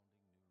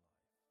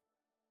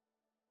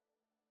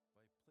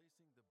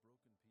placing the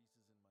broken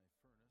pieces in my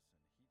furnace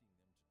and heating them to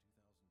 2000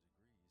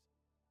 degrees,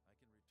 I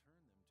can return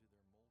them to their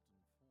molten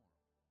form. If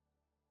I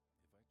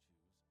choose, I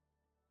can create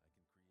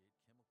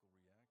chemical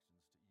reactions to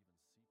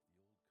even seep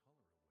the old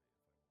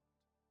color away if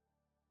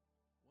I want.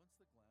 Once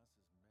the glass is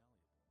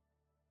malleable, it can be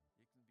gathered by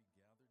inserting my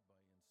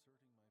pipe into the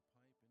furnace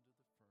and rolling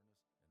it over the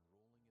molten glass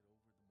until a gob of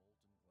glass is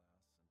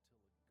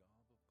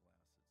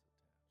attached.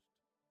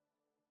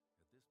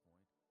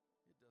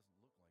 At this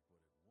point, it doesn't look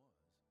like what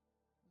it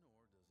was,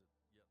 nor does it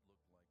yet look like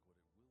what it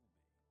will be.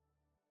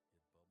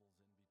 It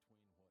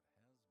bubbles in between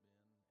what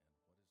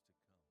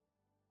has been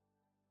and what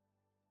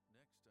is to come.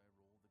 Next, I roll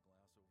the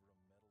glass over a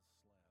metal slab,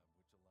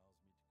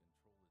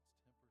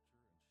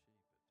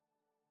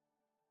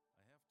 which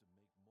allows me to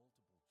control its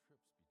temperature and shape it. I have to make multiple trips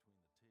between the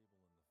table and the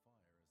fire as the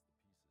piece is shaped, reheating again and again as my artistry begins to reveal itself in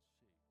the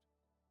glass.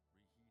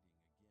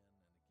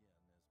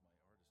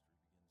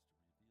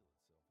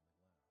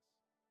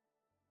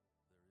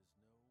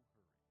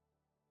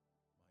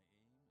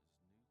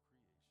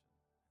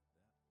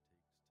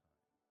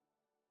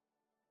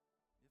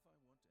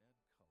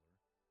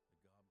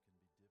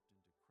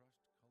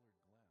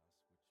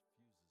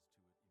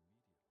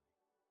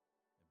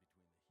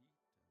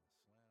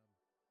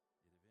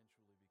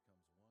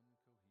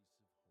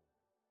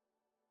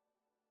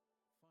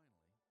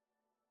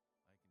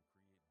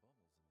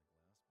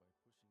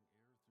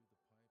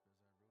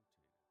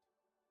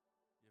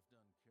 There is no hurry. My aim is new creation, and that takes time. If I want to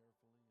add color, the gob can be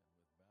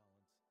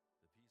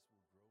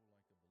dipped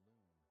into crushed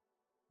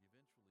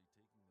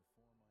colored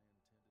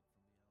glass,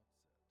 which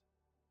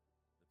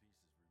fuses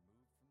to it immediately. And between the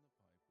heat and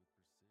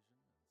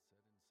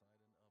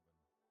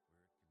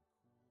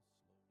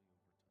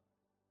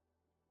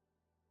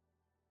the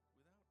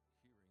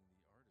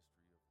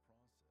slab,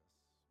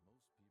 it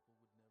eventually becomes one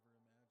cohesive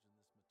whole. Finally, I can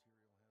create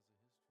bubbles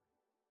in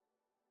the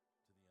glass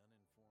by pushing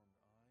air through the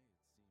pipe as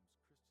I rotate it. If done carefully and with balance, the piece will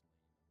grow like a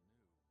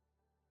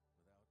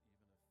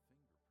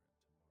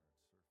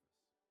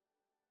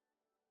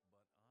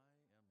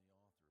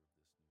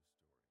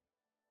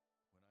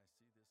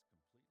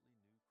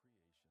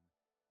balloon,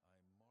 eventually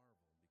taking the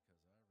form I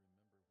intended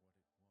from the outset.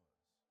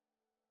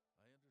 The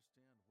piece is removed from the pipe with precision and set inside an oven where it can cool slowly over time. Without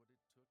hearing the artistry of process, most people would never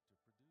imagine this material has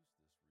a history.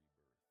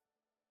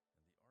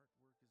 To the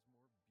uninformed eye, it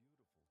seems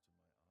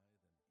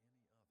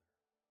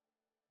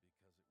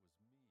crystalline and new, without even a fingerprint to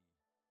mar its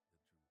surface. But I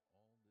am the author of this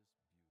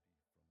new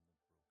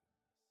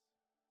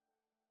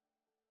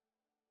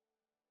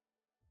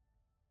story. When I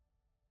see this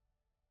completely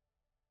new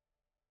creation,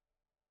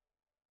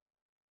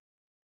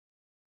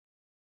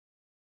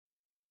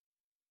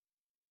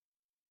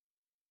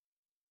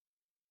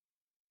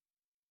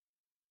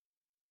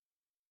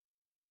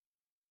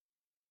 I marvel because I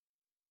remember what it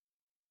was.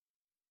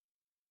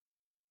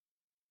 I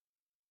understand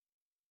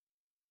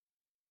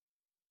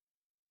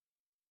what it took to produce this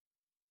rebirth,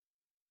 and the artwork is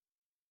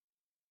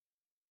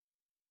more beautiful to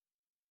my eye than any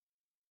other,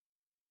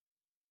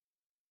 because it was me that drew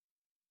all this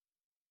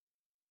beauty from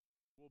the brokenness.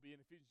 We'll be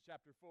in Ephesians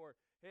chapter 4.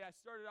 Hey, I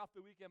started off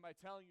the weekend by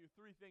telling you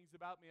three things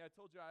about me. I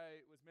told you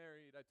I was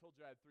married. I told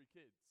you I had three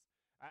kids.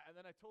 And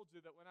then I told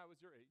you that when I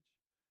was your age,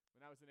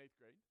 when I was in 8th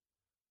grade,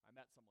 I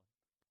met someone.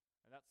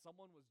 And that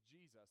someone was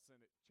Jesus, and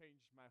it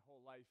changed my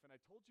whole life. And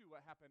I told you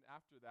what happened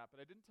after that,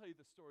 but I didn't tell you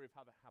the story of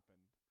how that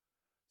happened.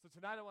 So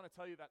tonight I want to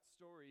tell you that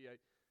story.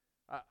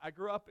 I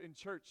grew up in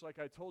church, like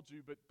I told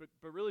you, but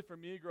really for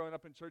me, growing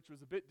up in church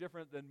was a bit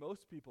different than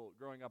most people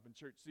growing up in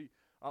church. See,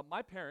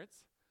 my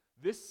parents,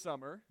 this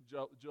summer,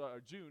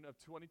 June of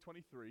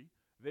 2023,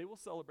 they will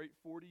celebrate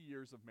 40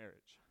 years of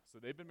marriage. So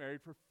they've been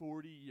married for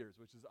 40 years,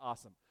 which is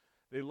awesome.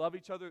 They love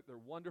each other. They're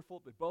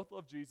wonderful. They both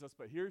love Jesus.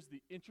 But here's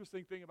the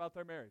interesting thing about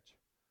their marriage.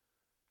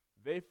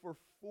 They, for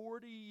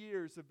 40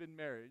 years, have been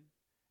married,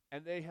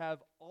 and they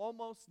have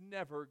almost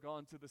never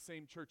gone to the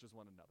same church as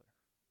one another.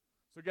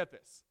 So get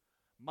this.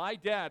 My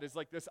dad is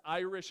like this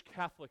Irish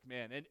Catholic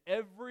man, and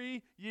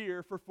every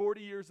year for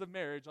 40 years of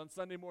marriage on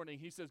Sunday morning,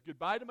 he says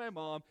goodbye to my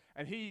mom,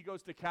 and he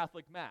goes to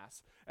Catholic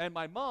Mass. And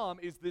my mom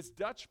is this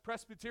Dutch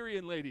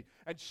Presbyterian lady,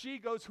 and she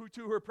goes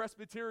to her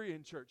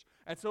Presbyterian church.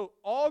 And so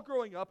all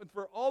growing up, and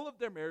for all of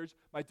their marriage,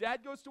 my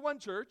dad goes to one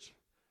church,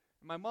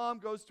 and my mom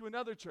goes to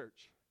another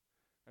church.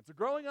 And so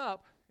growing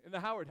up in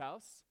the Howard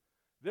house,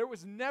 there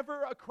was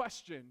never a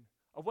question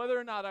of whether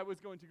or not I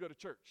was going to go to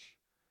church.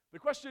 The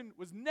question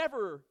was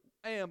never,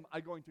 am I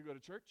going to go to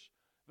church?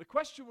 The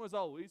question was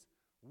always,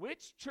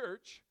 which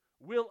church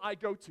will I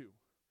go to?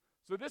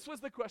 So this was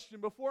the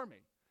question before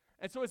me.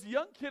 And so as a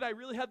young kid, I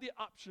really had the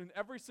option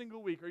every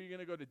single week. Are you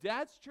going to go to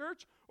dad's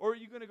church or are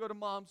you going to go to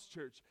mom's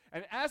church?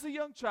 And as a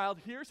young child,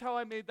 here's how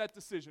I made that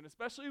decision,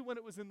 especially when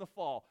it was in the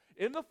fall.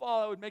 In the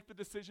fall, I would make the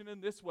decision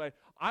in this way.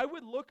 I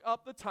would look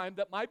up the time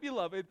that my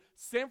beloved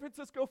San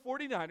Francisco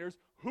 49ers,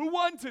 who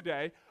won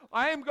today,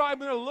 I'm going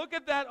to look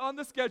at that on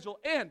the schedule.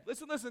 And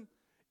listen,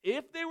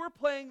 if they were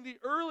playing the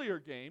earlier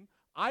game,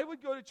 I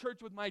would go to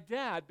church with my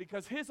dad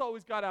because his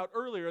always got out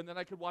earlier and then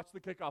I could watch the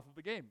kickoff of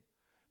the game.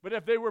 But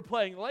if they were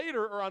playing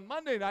later or on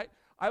Monday night,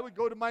 I would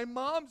go to my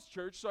mom's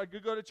church so I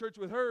could go to church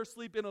with her,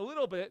 sleep in a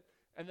little bit,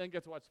 and then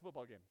get to watch the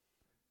football game.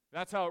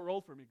 That's how it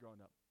rolled for me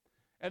growing up.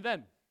 And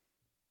then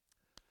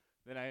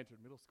I entered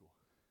middle school.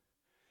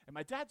 And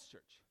my dad's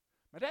church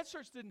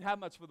didn't have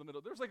much for the middle.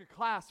 There was like a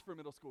class for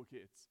middle school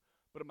kids.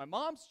 But at my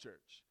mom's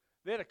church,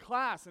 they had a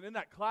class, and in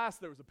that class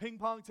there was a ping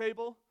pong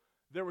table,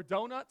 there were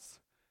donuts,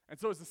 and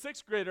so as a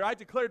sixth grader, I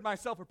declared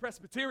myself a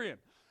Presbyterian.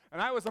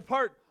 And I was a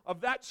part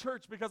of that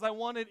church because I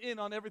wanted in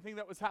on everything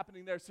that was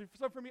happening there. So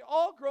for me,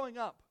 all growing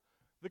up,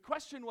 the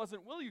question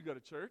wasn't, will you go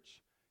to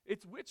church?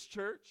 It's which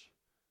church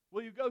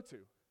will you go to?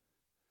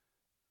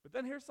 But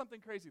then here's something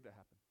crazy that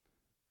happened.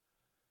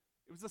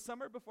 It was the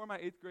summer before my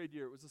 8th grade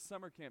year. It was a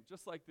summer camp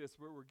just like this,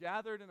 where we're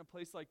gathered in a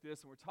place like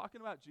this, and we're talking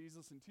about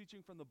Jesus and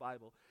teaching from the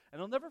Bible.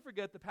 And I'll never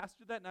forget, the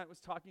pastor that night was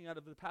talking out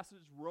of the passage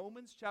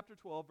Romans chapter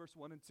 12, verse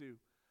 1 and 2,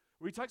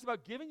 where he talks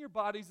about giving your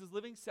bodies as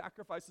living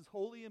sacrifices,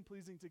 holy and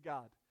pleasing to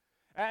God.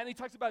 And he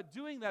talks about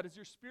doing that as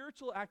your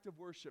spiritual act of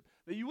worship,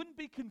 that you wouldn't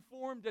be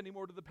conformed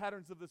anymore to the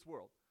patterns of this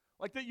world,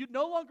 like that you'd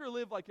no longer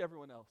live like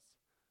everyone else,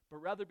 but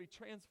rather be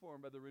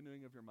transformed by the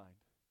renewing of your mind.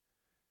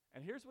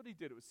 And here's what he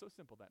did. It was so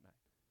simple that night.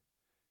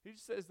 He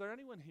just said, is there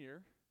anyone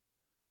here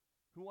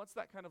who wants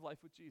that kind of life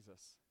with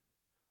Jesus?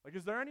 Like,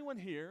 is there anyone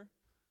here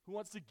who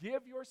wants to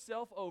give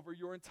yourself over,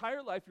 your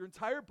entire life, your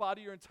entire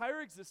body, your entire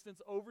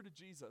existence over to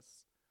Jesus?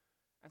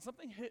 And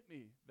something hit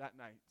me that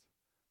night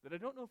that I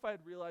don't know if I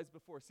had realized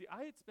before. See,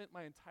 I had spent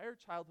my entire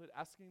childhood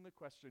asking the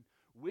question,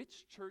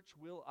 which church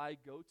will I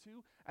go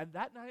to? And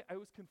that night I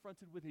was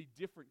confronted with a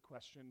different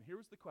question. Here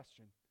was the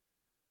question.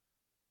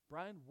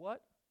 Brian,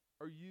 what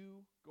are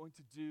you going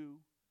to do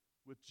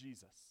with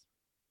Jesus?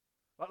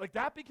 Like,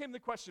 that became the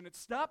question. It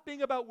stopped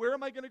being about where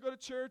am I going to go to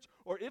church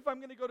or if I'm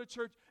going to go to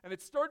church, and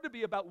it started to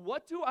be about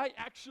what do I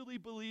actually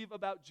believe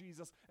about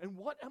Jesus and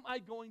what am I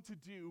going to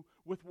do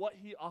with what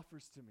he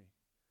offers to me?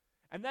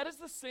 And that is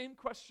the same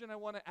question I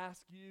want to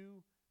ask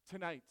you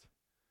tonight.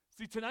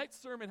 See, tonight's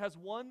sermon has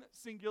one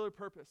singular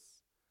purpose,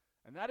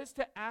 and that is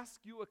to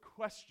ask you a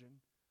question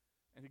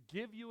and to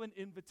give you an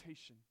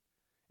invitation.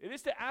 It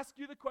is to ask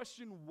you the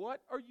question,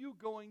 what are you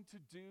going to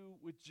do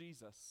with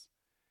Jesus?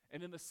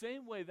 And in the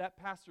same way, that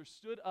pastor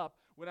stood up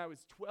when I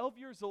was 12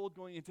 years old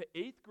going into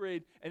 8th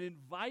grade and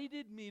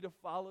invited me to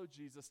follow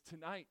Jesus.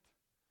 Tonight,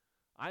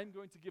 I'm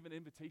going to give an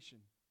invitation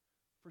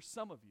for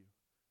some of you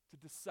to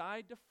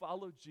decide to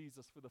follow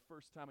Jesus for the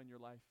first time in your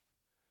life.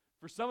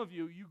 For some of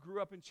you, you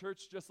grew up in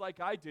church just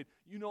like I did.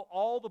 You know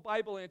all the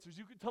Bible answers.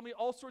 You can tell me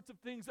all sorts of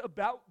things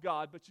about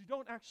God, but you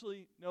don't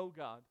actually know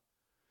God.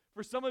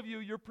 For some of you,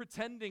 you're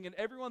pretending and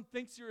everyone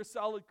thinks you're a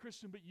solid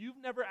Christian, but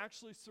you've never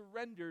actually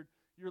surrendered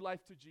your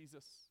life to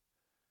Jesus.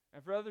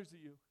 And for others of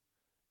you,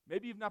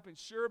 maybe you've not been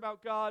sure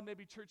about God.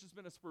 Maybe church has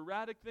been a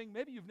sporadic thing.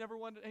 Maybe you've never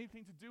wanted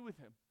anything to do with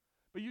him.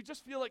 But you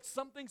just feel like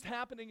something's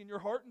happening in your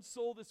heart and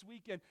soul this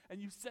weekend, and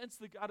you sense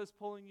that God is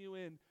pulling you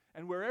in.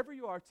 And wherever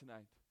you are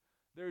tonight,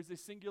 there is a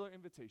singular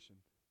invitation.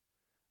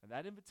 And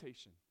that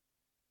invitation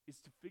is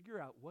to figure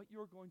out what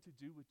you're going to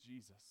do with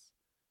Jesus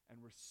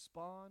and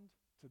respond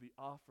to the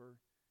offer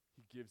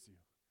he gives you.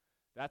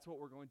 That's what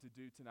we're going to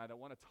do tonight. I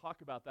want to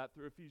talk about that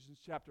through Ephesians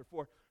chapter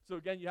 4. So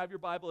again, you have your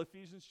Bible,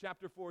 Ephesians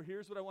chapter 4.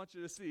 Here's what I want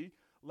you to see.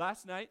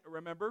 Last night,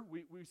 remember,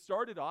 we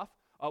started off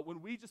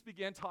when we just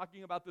began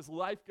talking about this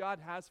life God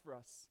has for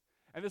us.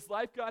 And this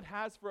life God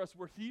has for us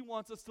where he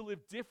wants us to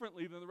live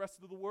differently than the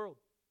rest of the world.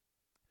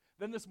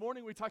 Then this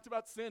morning we talked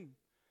about sin.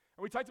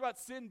 And we talked about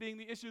sin being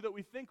the issue that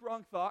we think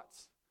wrong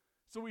thoughts.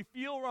 So we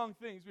feel wrong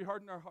things, we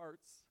harden our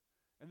hearts.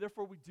 And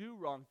therefore we do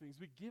wrong things.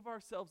 We give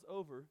ourselves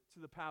over to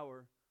the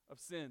power of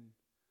sin.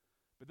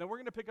 But then we're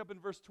going to pick up in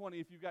verse 20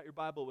 if you've got your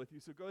Bible with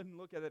you. So go ahead and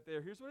look at it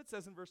there. Here's what it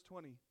says in verse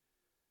 20.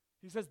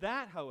 He says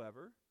that,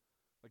 however,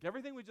 like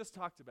everything we just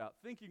talked about,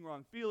 thinking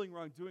wrong, feeling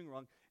wrong, doing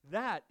wrong,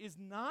 that is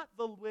not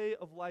the way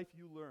of life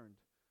you learned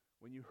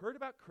when you heard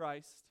about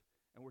Christ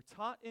and were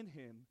taught in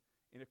him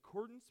in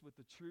accordance with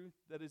the truth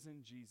that is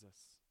in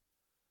Jesus.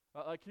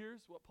 Like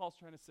here's what Paul's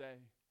trying to say.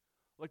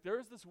 Like there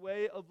is this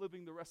way of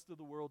living the rest of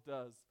the world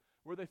does,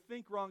 where they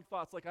think wrong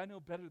thoughts like, I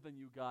know better than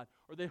you, God,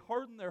 or they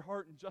harden their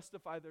heart and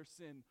justify their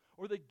sin,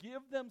 or they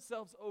give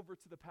themselves over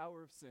to the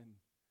power of sin.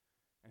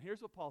 And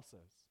here's what Paul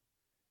says.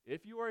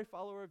 If you are a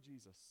follower of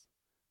Jesus,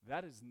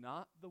 that is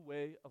not the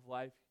way of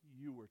life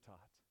you were taught.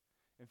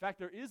 In fact,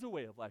 there is a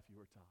way of life you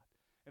were taught.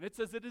 And it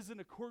says it is in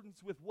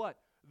accordance with what?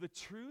 The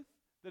truth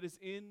that is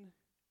in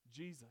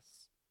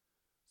Jesus.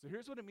 So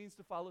here's what it means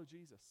to follow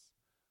Jesus.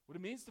 What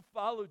it means to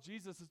follow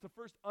Jesus is to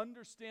first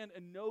understand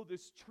and know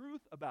this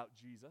truth about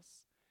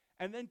Jesus,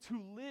 and then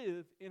to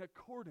live in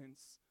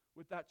accordance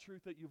with that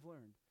truth that you've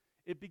learned.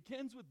 It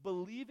begins with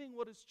believing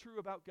what is true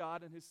about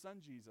God and his son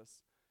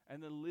Jesus,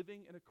 and then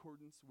living in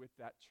accordance with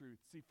that truth.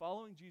 See,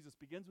 following Jesus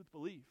begins with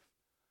belief,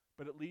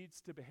 but it leads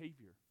to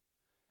behavior.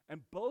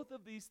 And both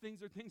of these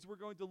things are things we're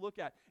going to look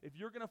at. If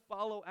you're going to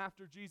follow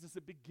after Jesus,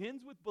 it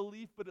begins with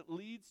belief, but it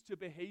leads to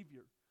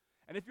behavior.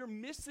 And if you're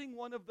missing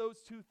one of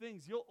those two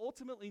things, you'll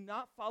ultimately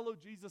not follow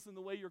Jesus in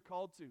the way you're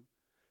called to.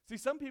 See,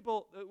 some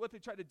people, what they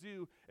try to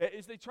do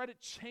is they try to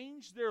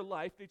change their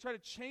life, they try to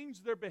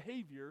change their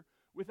behavior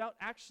without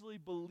actually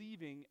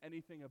believing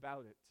anything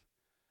about it.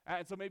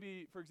 And so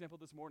maybe, for example,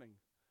 this morning,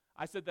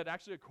 I said that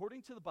actually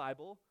according to the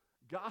Bible,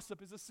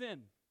 gossip is a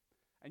sin.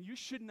 And you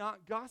should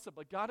not gossip.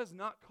 Like God has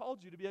not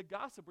called you to be a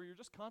gossip where you're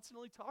just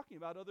constantly talking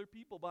about other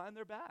people behind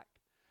their back.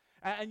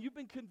 And you've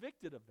been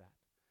convicted of that.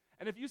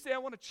 And if you say, I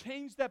want to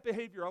change that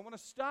behavior, I want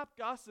to stop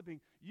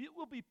gossiping, you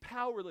will be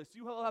powerless.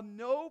 You will have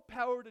no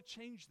power to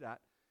change that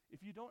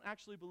if you don't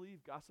actually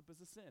believe gossip is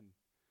a sin.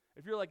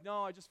 If you're like,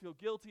 no, I just feel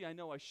guilty, I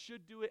know I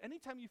should do it.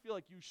 Anytime you feel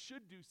like you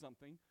should do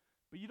something,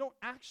 but you don't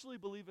actually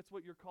believe it's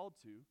what you're called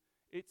to,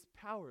 it's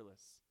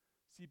powerless.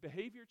 See,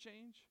 behavior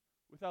change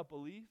without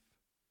belief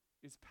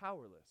is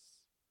powerless.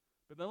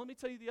 But then let me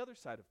tell you the other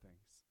side of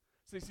things.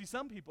 So you see,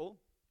 some people,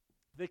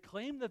 they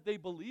claim that they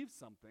believe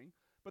something,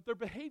 but their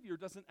behavior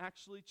doesn't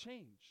actually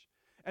change.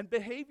 And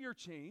behavior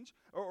change,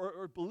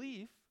 or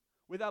belief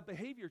without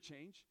behavior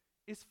change,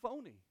 is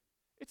phony.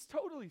 It's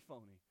totally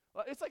phony.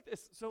 It's like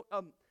this. So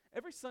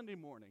every Sunday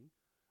morning,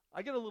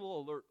 I get a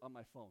little alert on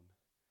my phone.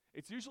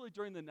 It's usually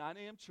during the 9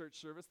 a.m. church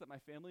service that my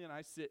family and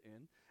I sit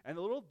in, and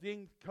a little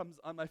ding comes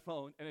on my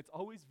phone, and it's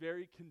always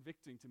very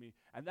convicting to me.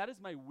 And that is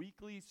my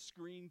weekly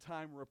screen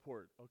time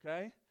report,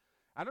 okay?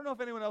 I don't know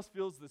if anyone else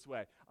feels this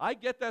way. I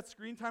get that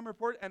screen time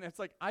report, and it's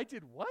like, I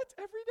did what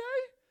every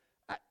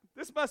day?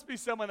 This must be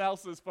someone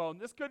else's phone.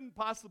 This couldn't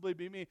possibly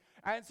be me.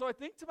 And so I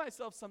think to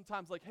myself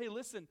sometimes, like, hey,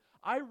 listen,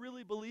 I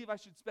really believe I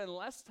should spend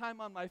less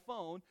time on my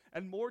phone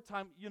and more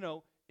time,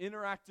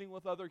 interacting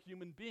with other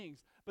human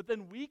beings. But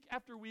then week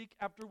after week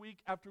after week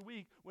after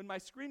week, when my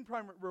screen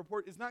time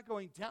report is not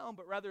going down,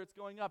 but rather it's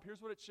going up,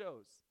 here's what it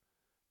shows.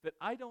 That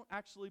I don't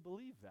actually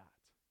believe that.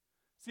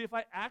 See, if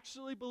I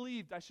actually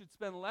believed I should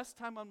spend less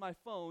time on my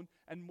phone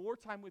and more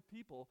time with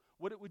people,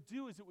 what it would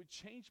do is it would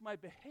change my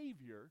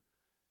behavior,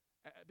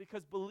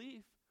 because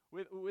belief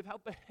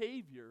without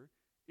behavior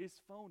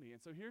is phony.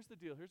 And so here's the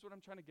deal. Here's what I'm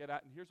trying to get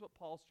at, and here's what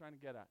Paul's trying to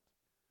get at.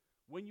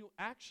 When you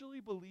actually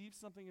believe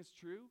something is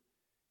true,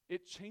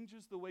 it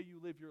changes the way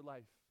you live your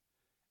life.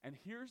 And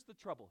here's the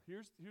trouble.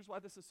 Here's why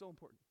this is so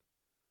important.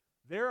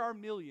 There are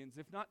millions,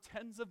 if not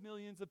tens of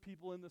millions of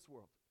people in this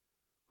world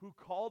who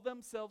call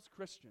themselves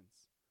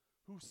Christians,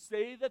 who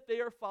say that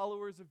they are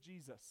followers of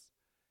Jesus,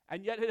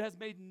 and yet it has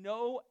made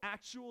no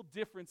actual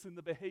difference in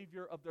the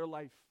behavior of their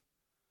life.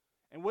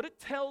 And what it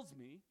tells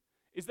me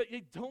is that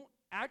they don't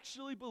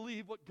actually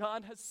believe what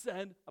God has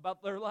said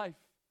about their life.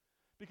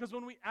 Because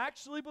when we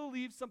actually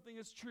believe something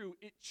is true,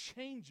 it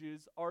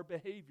changes our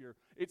behavior.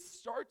 It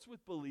starts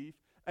with belief,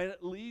 and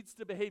it leads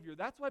to behavior.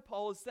 That's why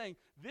Paul is saying,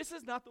 this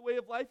is not the way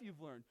of life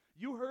you've learned.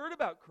 You heard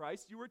about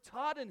Christ, you were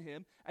taught in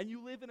him, and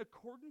you live in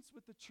accordance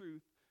with the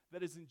truth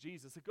that is in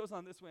Jesus. It goes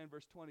on this way in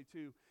verse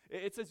 22.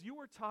 It says, you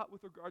were taught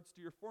with regards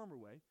to your former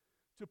way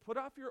to put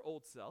off your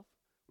old self,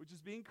 which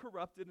is being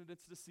corrupted in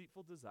its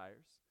deceitful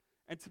desires,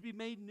 and to be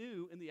made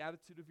new in the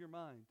attitude of your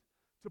mind,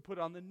 to put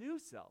on the new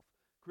self,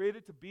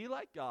 created to be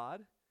like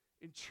God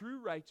in true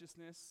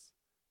righteousness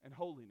and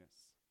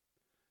holiness.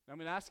 Now I'm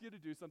going to ask you to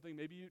do something.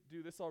 Maybe you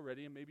do this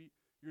already, and maybe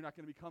you're not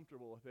going to be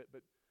comfortable with it,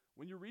 but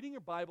when you're reading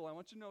your Bible, I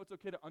want you to know it's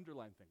okay to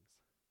underline things.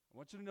 I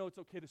want you to know it's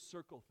okay to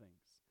circle things.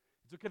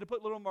 It's okay to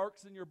put little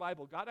marks in your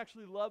Bible. God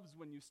actually loves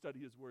when you study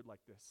his word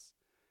like this.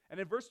 And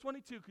in verse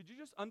 22, could you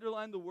just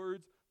underline the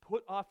words,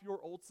 put off your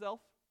old self?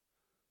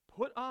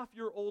 Put off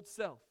your old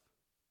self.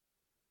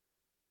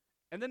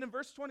 And then in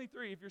verse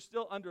 23, if you're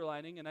still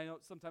underlining, and I know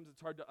sometimes it's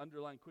hard to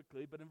underline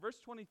quickly, but in verse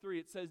 23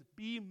 it says,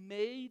 be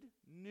made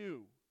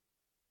new.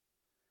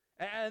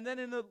 And then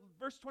in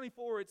verse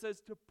 24 it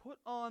says to put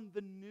on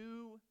the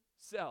new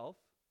self.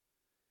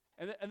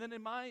 And then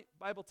in my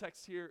Bible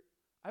text here,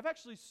 I've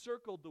actually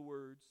circled the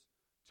words,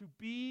 to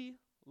be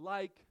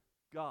like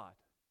God.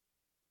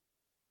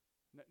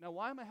 Now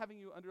why am I having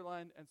you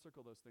underline and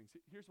circle those things?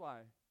 Here's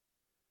why.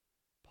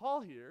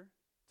 Paul here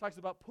talks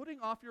about putting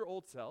off your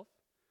old self,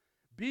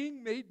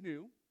 being made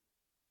new,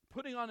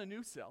 putting on a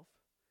new self,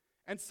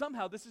 and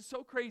somehow, this is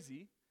so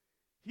crazy,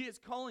 he is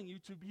calling you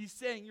to be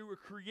saying you were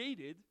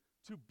created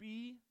to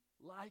be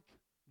like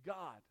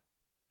God.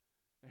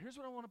 Now here's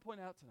what I want to point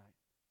out tonight.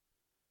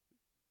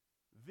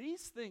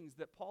 These things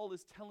that Paul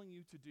is telling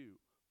you to do,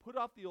 put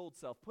off the old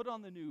self, put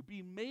on the new,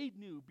 be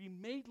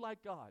made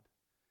like God.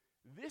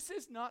 This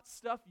is not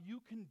stuff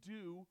you can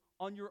do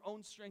on your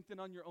own strength and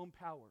on your own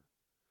power.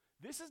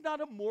 This is not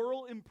a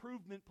moral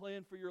improvement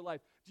plan for your life.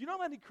 Do you know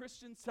how many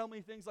Christians tell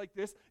me things like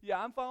this? Yeah,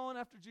 I'm following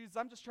after Jesus.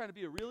 I'm just trying to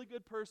be a really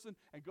good person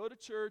and go to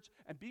church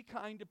and be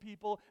kind to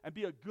people and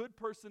be a good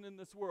person in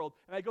this world.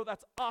 And I go,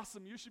 that's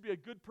awesome. You should be a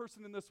good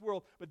person in this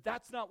world. But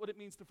that's not what it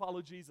means to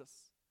follow Jesus.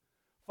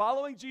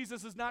 Following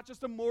Jesus is not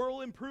just a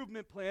moral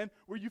improvement plan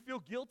where you feel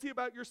guilty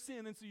about your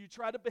sin and so you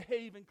try to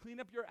behave and clean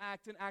up your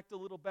act and act a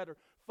little better.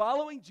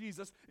 Following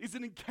Jesus is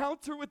an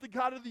encounter with the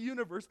God of the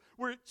universe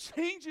where it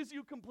changes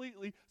you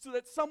completely so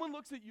that someone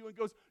looks at you and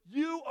goes,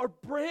 you are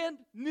brand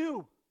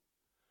new.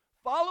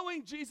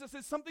 Following Jesus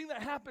is something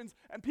that happens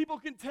and people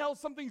can tell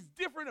something's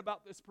different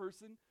about this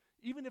person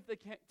even if they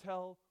can't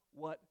tell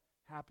what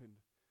happened.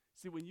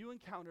 See, when you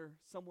encounter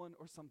someone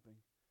or something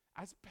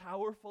as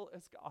powerful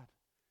as God,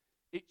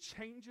 it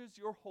changes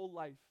your whole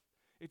life.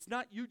 It's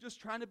not you just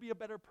trying to be a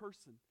better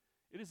person.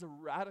 It is a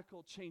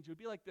radical change. It would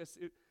be like this.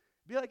 It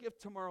would be like if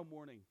tomorrow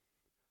morning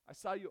I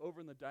saw you over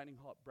in the dining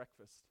hall at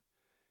breakfast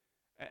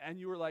and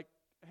you were like,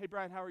 hey,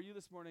 Brian, how are you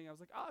this morning? I was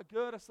like,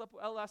 good. I slept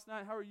well last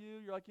night. How are you?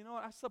 You're like, you know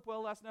what? I slept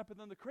well last night. But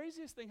then the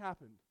craziest thing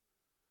happened.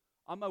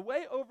 On my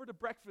way over to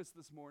breakfast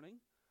this morning,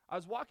 I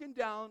was walking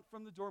down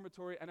from the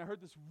dormitory, and I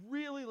heard this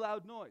really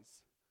loud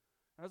noise.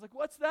 And I was like,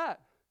 what's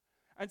that?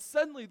 And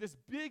suddenly, this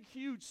big,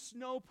 huge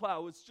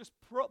snowplow was just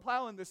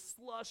plowing this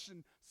slush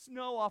and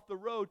snow off the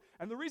road.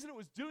 And the reason it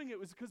was doing it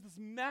was because this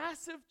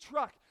massive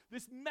truck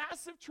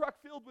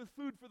filled with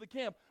food for the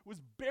camp,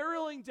 was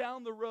barreling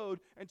down the road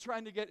and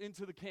trying to get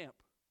into the camp.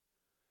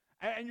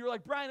 And you're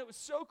like, Brian, it was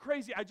so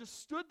crazy. I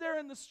just stood there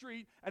in the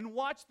street and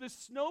watched this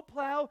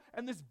snowplow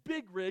and this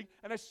big rig,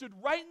 and I stood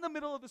right in the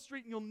middle of the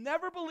street, and you'll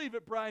never believe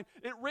it, Brian,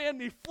 it ran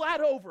me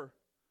flat over.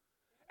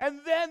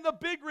 And then the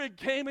big rig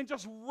came and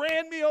just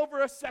ran me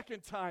over a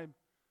second time.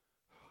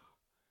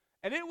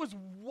 And it was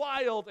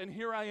wild, and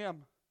here I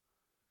am.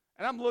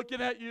 And I'm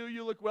looking at you.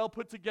 You look well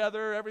put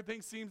together.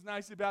 Everything seems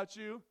nice about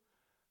you.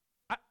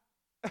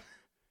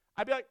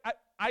 I'd be like,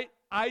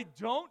 I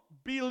don't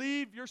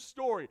believe your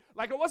story.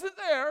 Like I wasn't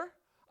there.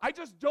 I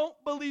just don't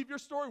believe your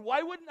story.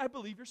 Why wouldn't I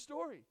believe your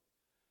story?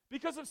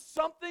 Because if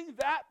something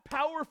that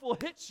powerful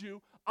hits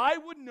you, I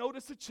would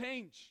notice a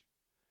change.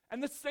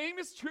 And the same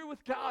is true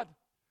with God.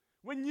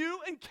 When you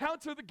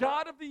encounter the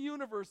God of the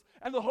universe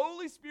and the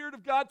Holy Spirit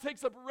of God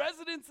takes up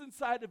residence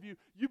inside of you,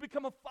 you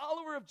become a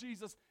follower of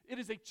Jesus. It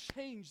is a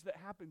change that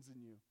happens in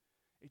you.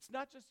 It's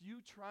not just you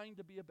trying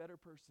to be a better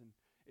person.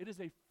 It is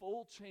a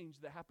full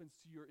change that happens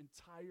to your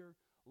entire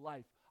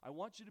life. I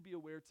want you to be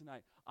aware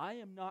tonight. I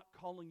am not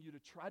calling you to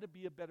try to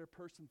be a better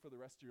person for the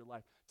rest of your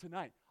life.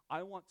 Tonight,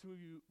 I want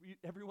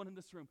everyone in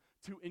this room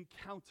to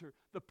encounter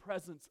the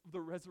presence of the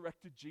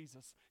resurrected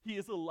Jesus. He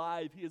is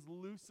alive. He is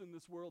loose in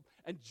this world.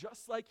 And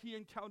just like he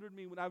encountered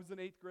me when I was in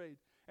 8th grade,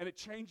 and it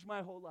changed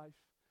my whole life,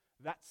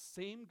 that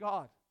same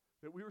God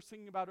that we were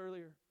singing about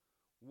earlier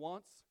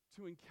wants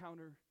to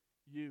encounter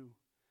you.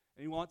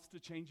 And he wants to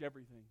change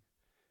everything.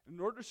 In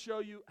order to show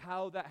you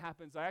how that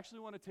happens, I actually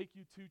want to take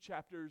you 2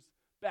 chapters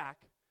back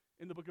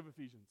in the book of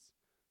Ephesians.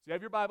 So you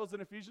have your Bibles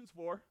in Ephesians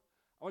 4.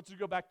 I want you to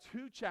go back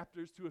 2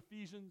 chapters to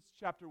Ephesians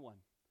chapter 1.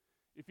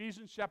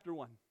 Ephesians chapter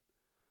 1.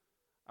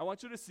 I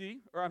want you to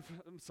see, I'm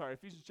sorry,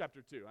 Ephesians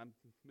chapter 2. I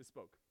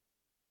misspoke.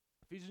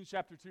 Ephesians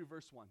chapter 2,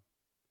 verse 1.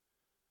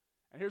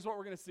 And here's what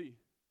we're going to see.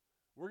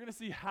 We're going to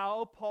see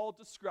how Paul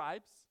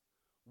describes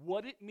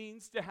what it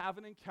means to have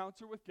an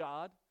encounter with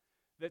God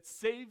that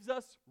saves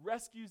us,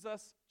 rescues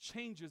us,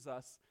 changes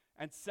us,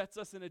 and sets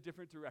us in a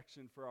different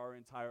direction for our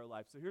entire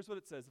life. So here's what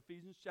it says,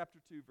 Ephesians chapter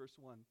 2, verse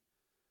 1.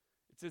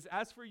 It says,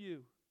 as for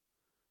you,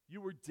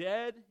 you were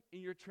dead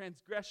in your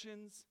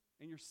transgressions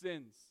and your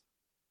sins.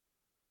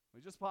 Let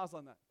me just pause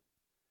on that.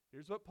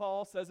 Here's what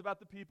Paul says about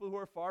the people who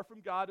are far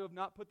from God, who have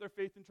not put their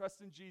faith and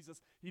trust in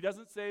Jesus. He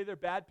doesn't say they're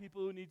bad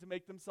people who need to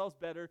make themselves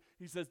better.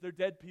 He says they're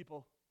dead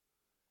people,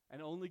 and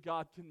only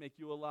God can make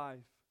you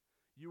alive.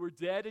 You were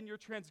dead in your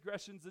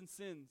transgressions and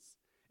sins,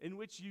 in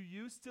which you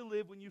used to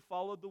live when you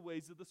followed the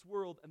ways of this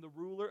world and the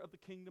ruler of the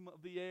kingdom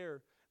of the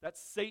air.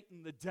 That's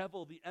Satan, the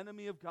devil, the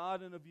enemy of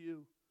God and of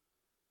you.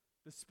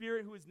 The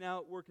spirit who is now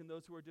at work in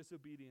those who are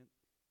disobedient.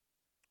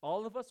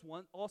 All of us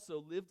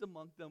also lived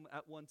among them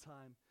at one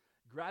time,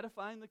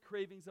 gratifying the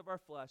cravings of our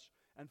flesh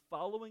and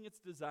following its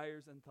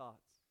desires and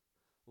thoughts.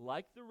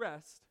 Like the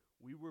rest,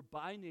 we were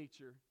by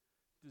nature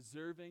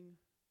deserving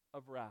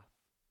of wrath.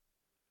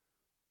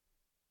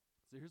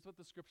 So here's what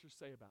the scriptures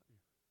say about you.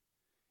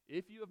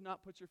 If you have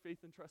not put your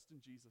faith and trust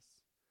in Jesus,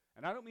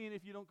 and I don't mean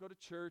if you don't go to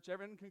church,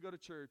 everyone can go to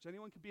church,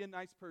 anyone can be a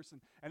nice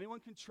person, anyone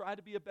can try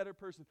to be a better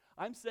person.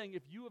 I'm saying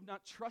if you have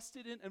not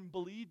trusted in and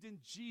believed in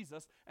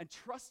Jesus and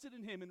trusted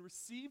in him and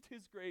received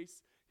his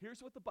grace,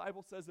 here's what the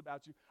Bible says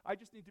about you. I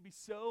just need to be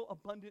so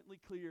abundantly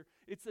clear.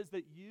 It says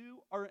that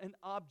you are an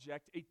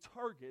object, a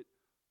target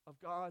of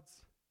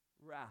God's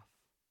wrath.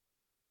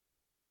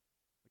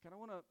 Like, I don't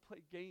want to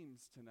play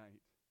games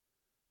tonight.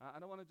 I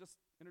don't want to just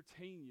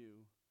entertain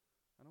you.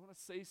 I don't want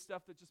to say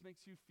stuff that just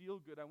makes you feel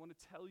good. I want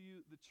to tell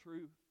you the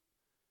truth.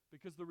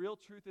 Because the real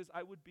truth is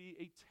I would be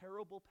a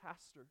terrible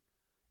pastor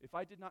if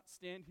I did not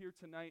stand here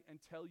tonight and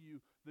tell you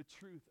the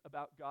truth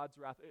about God's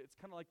wrath. It's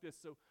kind of like this.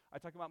 So I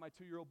talk about my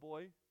 2-year-old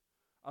boy.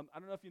 I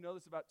don't know if you know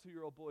this about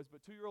 2-year-old boys,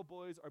 but 2-year-old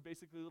boys are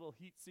basically little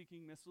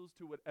heat-seeking missiles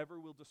to whatever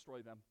will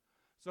destroy them.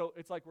 So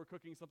it's like we're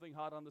cooking something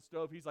hot on the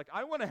stove. He's like,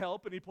 I want to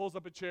help, and he pulls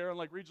up a chair and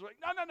like reaches like,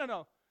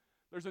 no.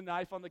 There's a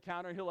knife on the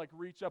counter. He'll like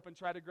reach up and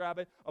try to grab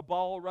it. A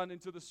ball will run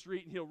into the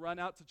street, and he'll run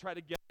out to try to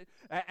get it.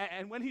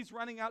 And when he's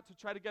running out to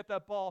try to get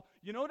that ball,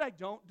 you know what I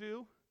don't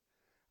do?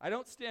 I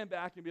don't stand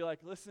back and be like,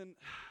 listen,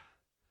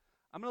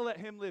 I'm going to let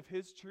him live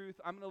his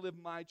truth. I'm going to live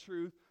my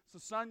truth. So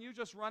son, you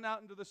just run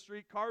out into the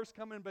street. Car's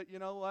coming, but you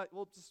know what?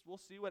 We'll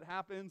see what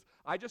happens.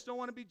 I just don't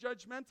want to be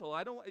judgmental.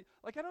 I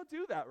don't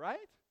do that, right?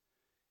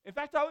 In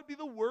fact, I would be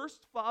the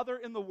worst father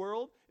in the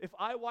world if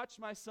I watched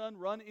my son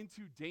run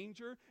into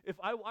danger, if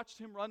I watched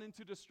him run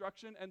into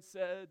destruction and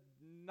said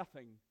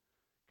nothing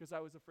because I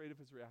was afraid of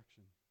his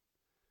reaction.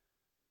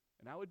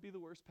 And I would be the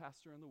worst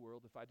pastor in the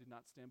world if I did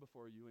not stand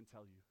before you and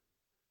tell you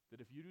that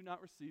if you do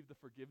not receive the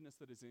forgiveness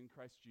that is in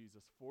Christ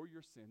Jesus for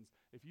your sins,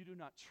 if you do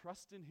not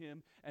trust in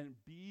him and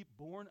be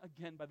born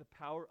again by the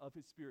power of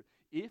his Spirit,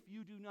 if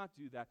you do not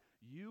do that,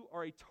 you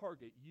are a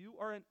target. You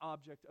are an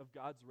object of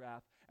God's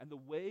wrath. And the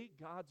way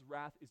God's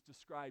wrath is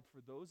described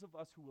for those of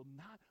us who will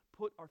not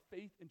put our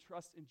faith and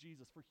trust in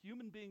Jesus, for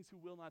human beings who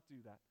will not do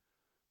that,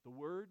 the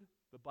word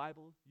the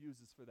Bible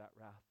uses for that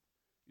wrath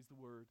is the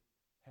word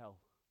hell.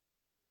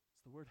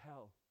 It's the word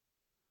hell.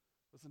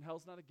 Listen,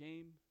 hell's not a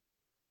game.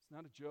 It's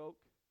not a joke.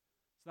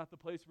 It's not the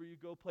place where you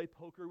go play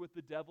poker with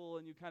the devil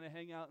and you kind of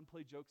hang out and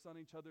play jokes on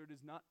each other. It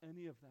is not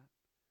any of that.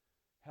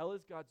 Hell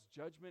is God's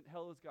judgment.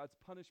 Hell is God's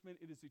punishment.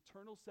 It is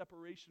eternal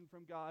separation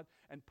from God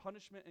and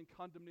punishment and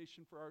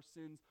condemnation for our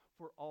sins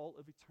for all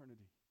of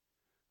eternity.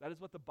 That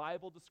is what the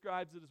Bible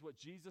describes. It is what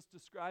Jesus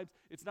describes.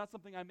 It's not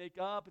something I make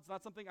up. It's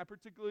not something I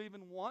particularly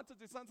even want.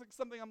 It's not like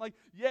something I'm like,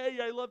 yay,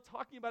 I love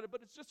talking about it.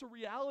 But it's just a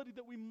reality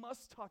that we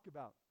must talk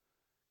about,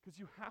 because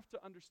you have to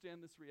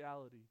understand this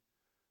reality,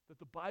 that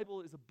the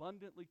Bible is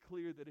abundantly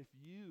clear that if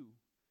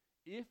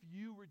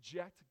you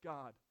reject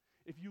God,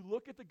 if you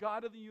look at the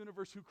God of the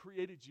universe who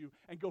created you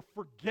and go,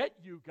 forget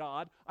you,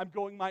 God, I'm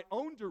going my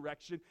own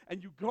direction,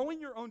 and you go in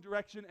your own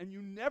direction and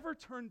you never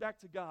turn back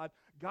to God,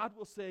 God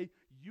will say,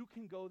 you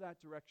can go that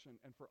direction,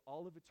 and for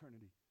all of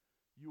eternity,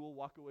 you will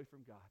walk away from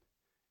God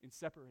in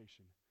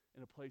separation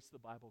in a place the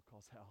Bible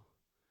calls hell.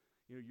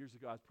 You know, years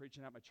ago, I was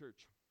preaching at my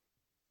church,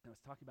 and I was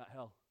talking about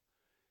hell,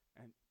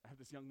 and I had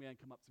this young man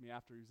come up to me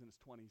after. He was in his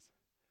 20s,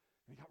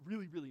 and he got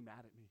really, really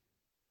mad at me.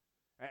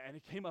 And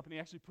he came up and he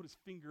actually put his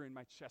finger in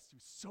my chest. He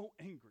was so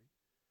angry.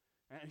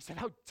 And he said,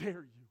 how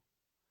dare you?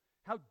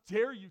 How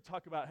dare you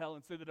talk about hell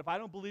and say that if I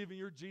don't believe in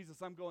your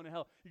Jesus, I'm going to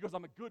hell? He goes,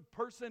 I'm a good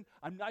person.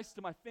 I'm nice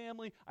to my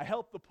family. I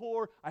help the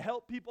poor. I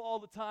help people all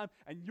the time.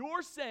 And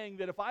you're saying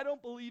that if I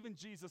don't believe in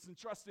Jesus and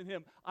trust in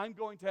him, I'm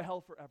going to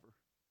hell forever.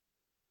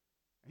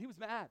 And he was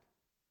mad.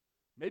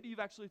 Maybe you've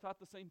actually thought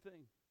the same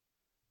thing.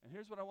 And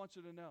here's what I want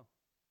you to know.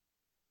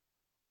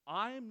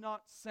 I'm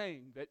not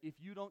saying that if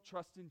you don't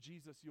trust in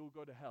Jesus, you'll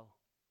go to hell.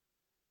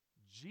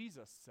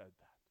 Jesus said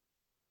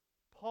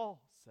that.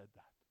 Paul said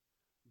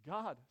that.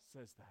 God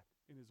says that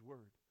in his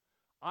word.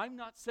 I'm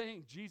not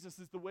saying Jesus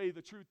is the way,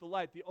 the truth, the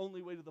light, the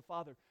only way to the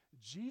Father.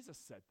 Jesus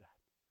said that.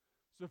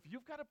 So if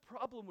you've got a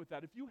problem with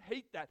that, if you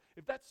hate that,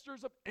 if that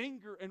stirs up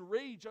anger and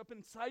rage up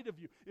inside of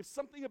you, if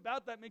something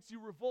about that makes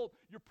you revolt,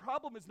 your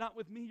problem is not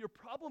with me, your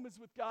problem is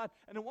with God.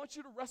 And I want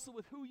you to wrestle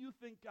with who you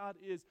think God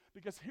is,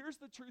 because here's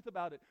the truth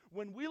about it.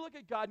 When we look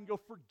at God and go,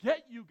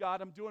 forget you,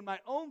 God, I'm doing my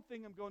own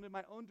thing, I'm going in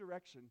my own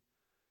direction,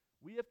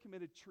 we have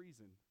committed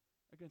treason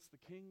against the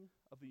King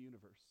of the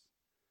universe.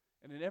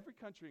 And in every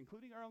country,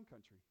 including our own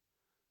country,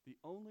 the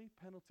only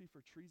penalty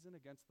for treason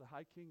against the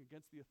high king,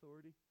 against the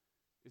authority,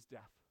 is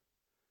death.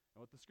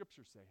 And what the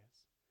scriptures say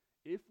is,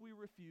 if we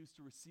refuse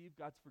to receive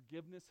God's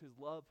forgiveness, his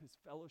love, his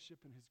fellowship,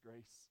 and his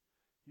grace,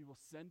 he will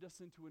send us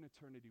into an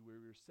eternity where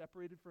we are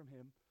separated from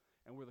him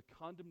and where the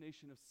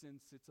condemnation of sin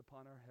sits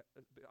upon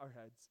our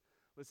heads.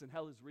 Listen,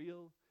 hell is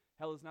real.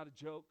 Hell is not a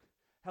joke.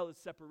 Hell is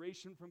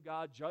separation from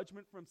God,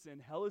 judgment from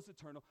sin. Hell is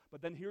eternal.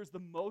 But then here's the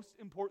most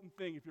important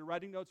thing. If you're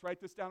writing notes, write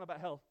this down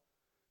about hell.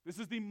 This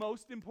is the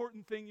most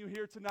important thing you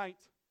hear tonight.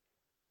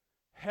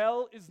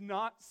 Hell is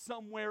not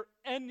somewhere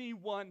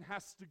anyone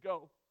has to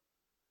go.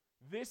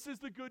 This is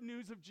the good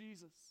news of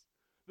Jesus.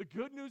 The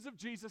good news of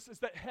Jesus is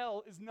that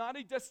hell is not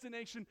a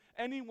destination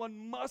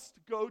anyone must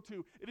go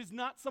to. It is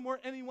not somewhere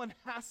anyone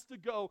has to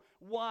go.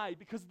 Why?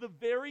 Because the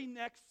very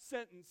next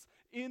sentence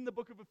in the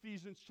book of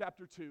Ephesians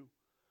chapter 2.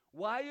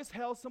 Why is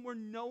hell somewhere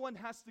no one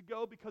has to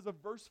go? Because of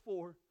verse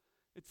 4.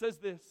 It says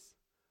this,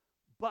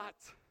 but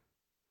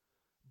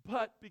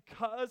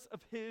because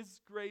of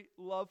his great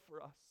love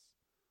for us,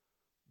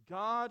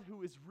 God,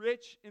 who is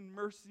rich in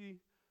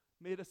mercy,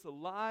 made us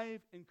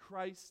alive in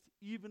Christ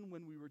even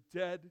when we were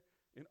dead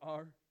in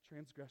our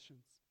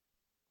transgressions.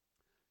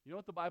 You know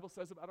what the Bible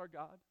says about our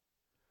God?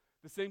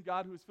 The same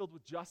God who is filled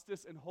with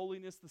justice and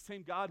holiness, the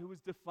same God who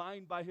is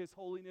defined by his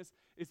holiness,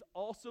 is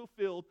also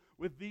filled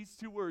with these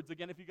two words.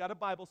 Again, if you got a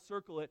Bible,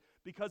 circle it.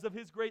 Because of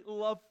his great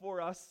love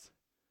for us,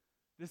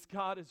 this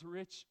God is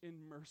rich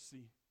in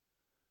mercy.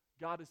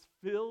 God is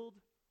filled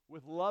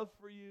with love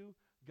for you.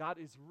 God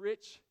is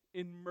rich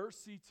in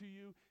mercy to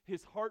you.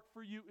 His heart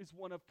for you is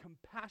one of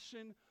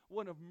compassion,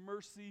 one of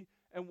mercy,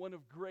 and one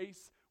of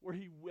grace, where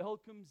he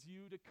welcomes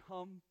you to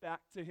come back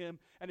to him.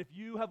 And if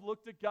you have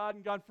looked at God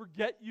and gone,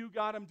 forget you,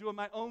 God, I'm doing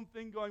my own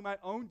thing, going my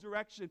own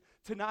direction,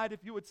 tonight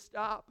if you would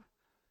stop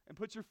and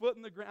put your foot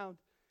in the ground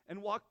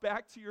and walk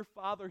back to your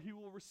Father, he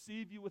will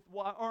receive you with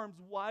arms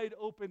wide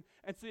open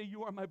and say,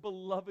 you are my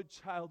beloved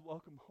child,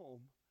 welcome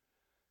home.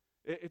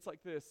 It's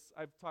like this.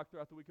 I've talked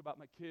throughout the week about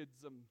my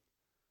kids.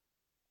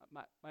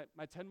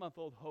 My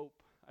 10-month-old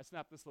Hope, I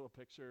snapped this little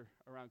picture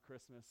around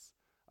Christmas.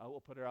 We'll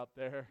put her out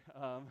there.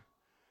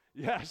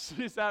 Yeah,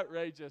 she's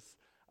outrageous.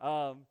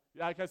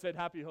 Like I said,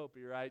 happy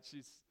Hopi, right?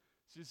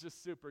 She's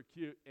just super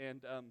cute.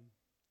 And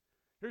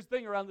here's the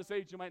thing, around this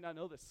age, you might not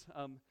know this.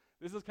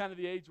 This is kind of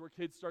the age where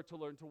kids start to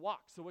learn to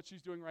walk. So what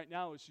she's doing right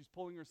now is she's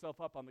pulling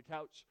herself up on the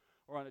couch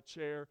or on a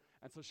chair.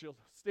 And so she'll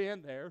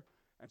stand there,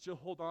 and she'll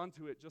hold on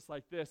to it just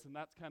like this, and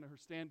that's kind of her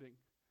standing.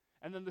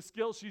 And then the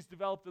skill she's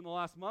developed in the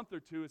last month or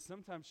two is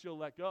sometimes she'll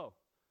let go.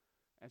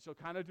 And she'll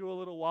kind of do a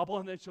little wobble,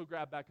 and then she'll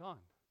grab back on.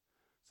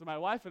 So my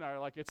wife and I are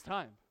like, it's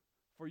time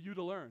for you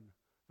to learn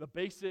the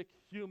basic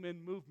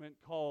human movement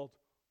called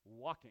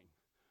walking.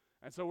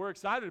 And so we're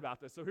excited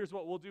about this. So here's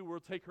what we'll do. We'll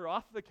take her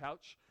off the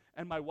couch,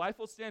 and my wife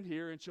will stand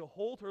here, and she'll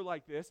hold her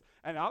like this,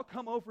 and I'll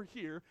come over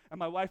here, and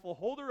my wife will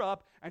hold her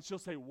up, and she'll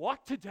say,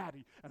 walk to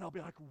daddy. And I'll be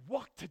like,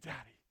 walk to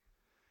daddy.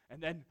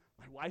 And then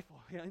my wife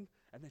will hand,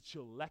 and then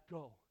she'll let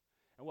go.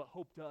 And what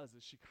Hope does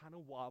is she kind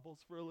of wobbles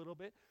for a little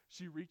bit.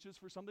 She reaches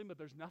for something, but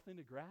there's nothing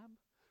to grab.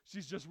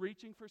 She's just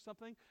reaching for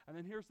something. And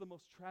then here's the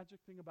most tragic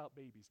thing about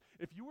babies.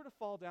 If you were to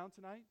fall down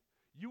tonight,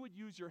 you would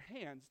use your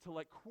hands to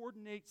like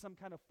coordinate some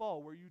kind of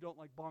fall where you don't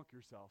like bonk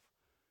yourself.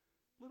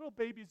 Little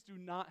babies do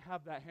not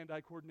have that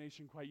hand-eye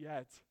coordination quite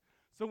yet.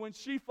 So when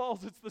she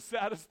falls, it's the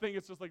saddest thing.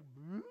 It's just like,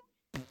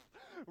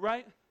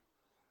 right?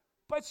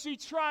 But she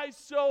tries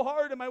so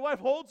hard, and my wife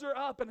holds her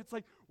up, and it's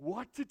like,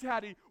 walk to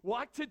daddy,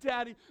 walk to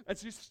daddy. And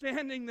she's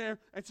standing there,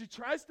 and she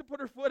tries to put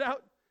her foot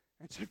out,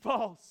 and she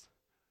falls.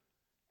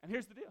 And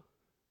here's the deal.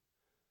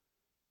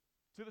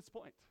 To this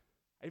point,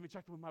 I even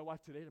checked with my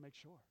wife today to make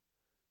sure.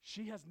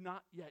 She has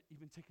not yet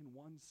even taken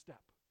one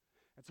step.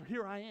 And so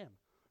here I am,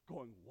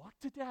 going, walk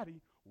to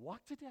daddy,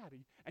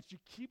 and she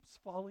keeps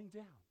falling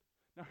down.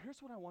 Now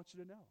here's what I want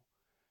you to know.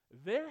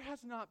 There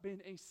has not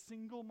been a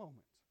single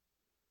moment.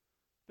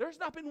 There's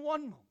not been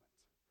one moment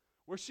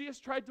where she has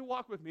tried to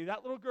walk with me,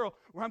 that little girl,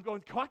 where I'm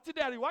going, walk to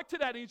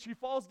daddy, and she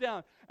falls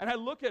down. And I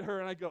look at her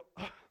and I go,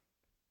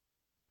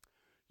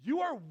 you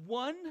are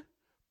one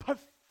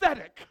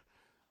pathetic,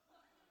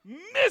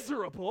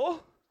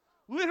 miserable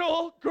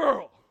little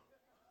girl.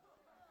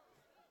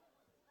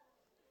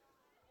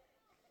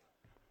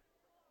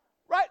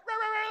 Right.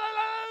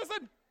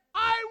 Listen,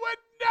 I would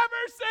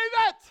never say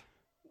that.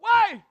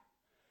 Why?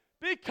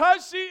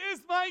 Because she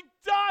is my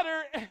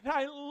daughter, and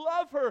I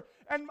love her.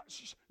 And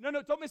no,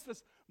 don't miss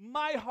this.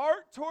 My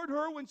heart toward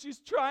her when she's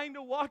trying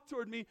to walk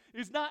toward me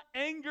is not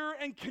anger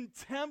and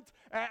contempt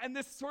and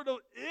this sort of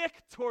ick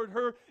toward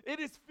her. It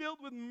is filled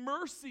with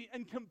mercy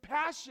and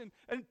compassion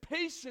and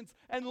patience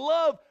and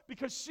love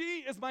because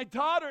she is my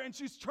daughter, and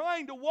she's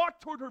trying to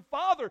walk toward her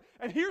father.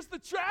 And here's the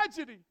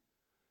tragedy,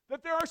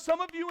 that there are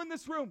some of you in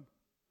this room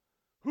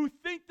who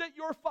think that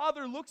your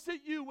father looks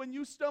at you when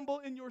you stumble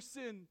in your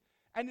sin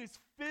and is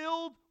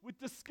filled with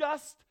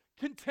disgust,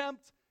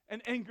 contempt,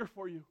 and anger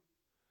for you.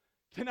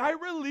 Can I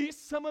release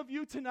some of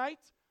you tonight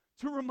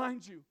to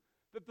remind you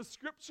that the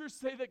scriptures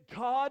say that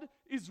God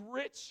is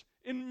rich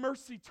in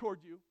mercy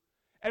toward you?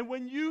 And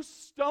when you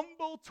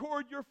stumble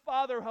toward your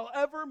father,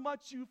 however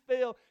much you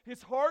fail,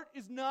 his heart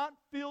is not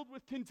filled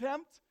with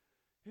contempt.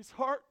 His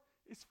heart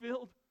is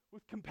filled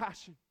with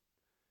compassion.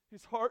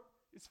 His heart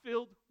is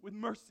filled with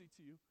mercy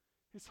to you.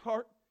 His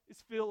heart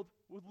is filled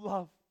with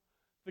love.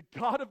 The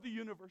God of the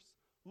universe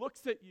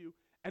looks at you,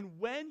 and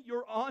when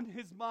you're on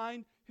his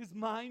mind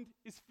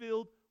is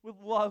filled with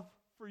love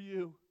for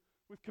you,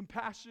 with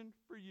compassion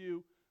for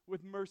you,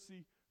 with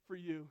mercy for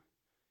you.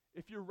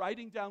 If you're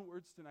writing down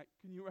words tonight,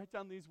 can you write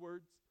down these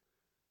words?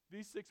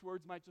 These 6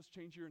 words might just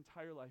change your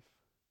entire life.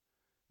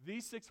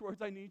 These 6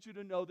 words, I need you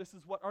to know this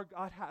is what our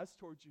God has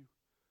towards you.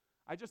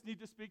 I just need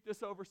to speak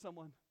this over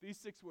someone. These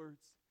 6 words.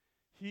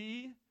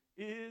 He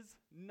is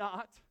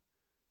not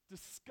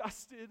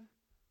disgusted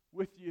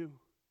with you.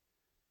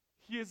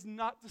 He is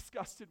not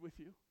disgusted with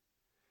you.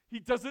 He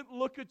doesn't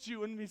look at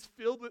you and he's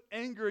filled with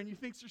anger and you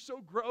think you're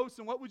so gross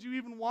and what would you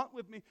even want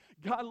with me?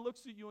 God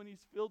looks at you and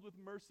he's filled with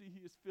mercy.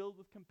 He is filled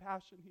with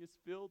compassion. He is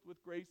filled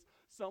with grace.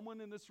 Someone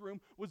in this room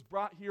was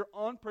brought here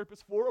on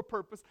purpose, for a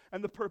purpose,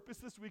 and the purpose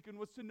this weekend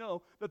was to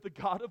know that the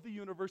God of the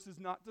universe is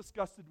not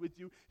disgusted with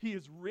you. He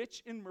is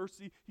rich in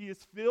mercy. He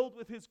is filled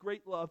with his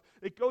great love.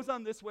 It goes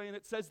on this way and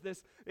it says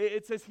this.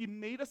 It says, he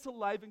made us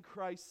alive in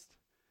Christ,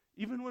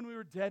 even when we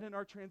were dead in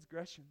our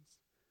transgressions.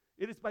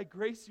 It is by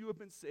grace you have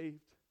been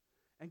saved.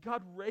 And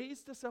God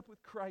raised us up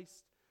with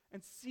Christ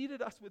and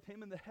seated us with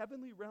him in the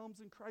heavenly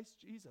realms in Christ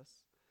Jesus,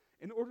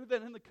 in order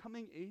that in the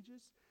coming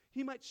ages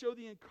he might show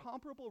the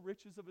incomparable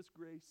riches of his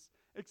grace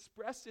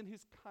expressed in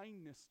his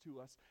kindness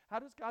to us. How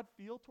does God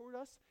feel toward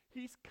us?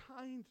 He's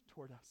kind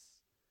toward us.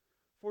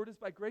 For it is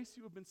by grace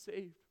you have been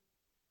saved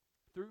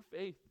through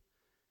faith.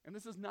 And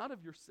this is not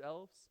of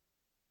yourselves.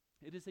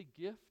 It is a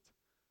gift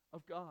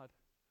of God.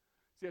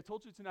 See, I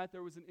told you tonight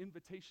there was an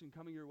invitation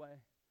coming your way.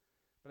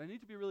 But I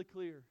need to be really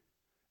clear.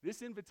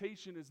 This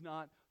invitation is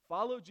not,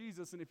 follow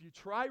Jesus, and if you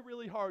try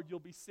really hard, you'll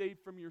be saved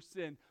from your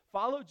sin.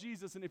 Follow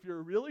Jesus, and if you're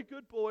a really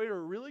good boy or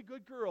a really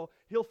good girl,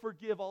 he'll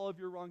forgive all of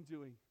your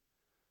wrongdoing.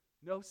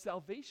 No,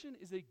 salvation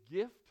is a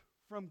gift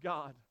from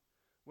God.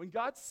 When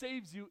God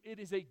saves you, it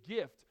is a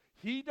gift.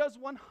 He does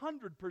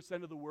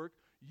 100% of the work.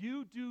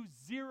 You do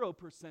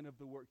 0% of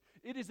the work.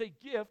 It is a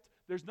gift.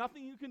 There's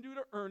nothing you can do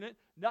to earn it,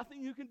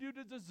 nothing you can do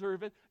to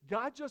deserve it.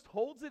 God just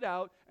holds it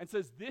out and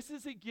says, this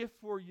is a gift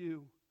for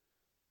you.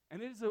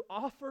 And it is an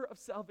offer of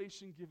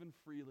salvation given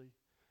freely.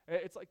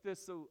 It's like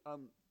this. So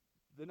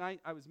the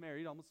night I was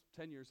married, almost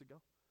 10 years ago,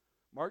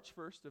 March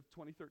 1st of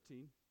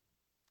 2013.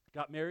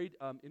 Got married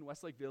in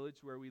Westlake Village,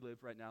 where we live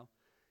right now.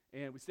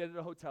 And we stayed at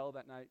a hotel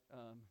that night,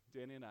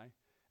 Danny and I.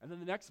 And then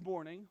the next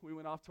morning, we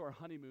went off to our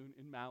honeymoon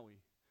in Maui.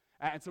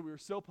 And so we were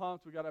so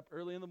pumped. We got up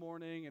early in the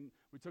morning, and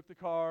we took the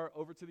car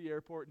over to the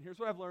airport. And here's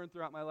what I've learned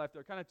throughout my life.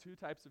 There are kind of two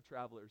types of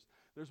travelers.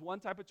 There's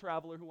one type of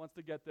traveler who wants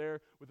to get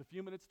there with a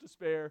few minutes to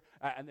spare,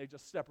 and they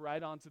just step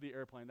right onto the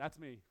airplane. That's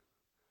me.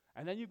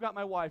 And then you've got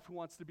my wife, who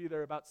wants to be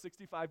there about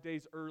 65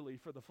 days early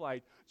for the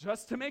flight,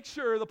 just to make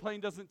sure the plane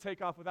doesn't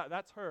take off without.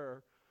 That's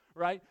her,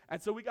 right? And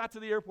so we got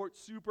to the airport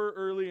super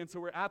early, and so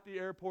we're at the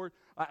airport,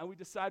 and we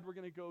decide we're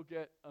going to go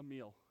get a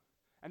meal.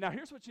 And now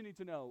here's what you need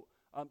to know.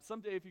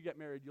 Someday if you get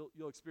married,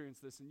 you'll experience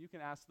this, and you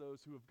can ask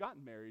those who have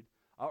gotten married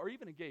or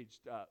even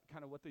engaged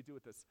kind of what they do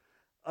with this.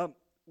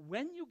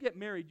 When you get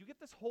married, you get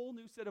this whole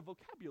new set of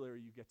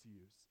vocabulary you get to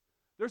use.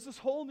 There's this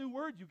whole new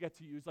word you get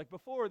to use. Like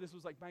before, this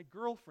was like my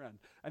girlfriend,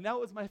 and now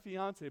it was my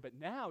fiance, but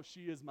now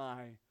she is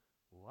my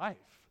wife,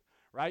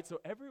 right? So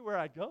everywhere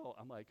I go,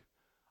 I'm like,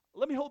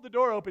 let me hold the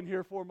door open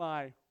here for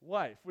my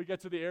wife. We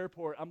get to the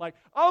airport. I'm like,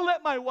 I'll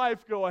let my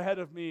wife go ahead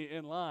of me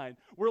in line.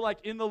 We're like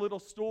in the little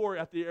store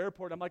at the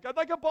airport. I'm like, I'd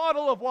like a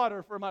bottle of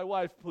water for my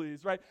wife,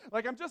 please, right?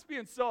 Like I'm just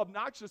being so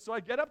obnoxious. So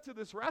I get up to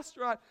this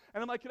restaurant,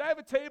 and I'm like, can I have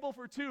a table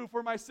for two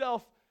for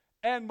myself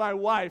and my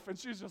wife? And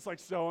she's just like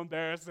so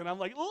embarrassed. And I'm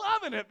like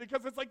loving it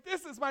because it's like,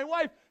 this is my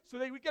wife. So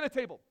we get a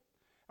table.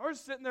 And we're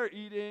just sitting there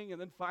eating,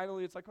 and then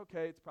finally it's like,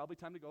 okay, it's probably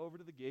time to go over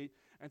to the gate.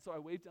 And so I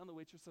wave down the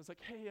waitress. I was like,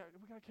 hey,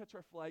 we got to catch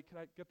our flight. Can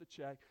I get the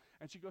check?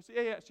 And she goes,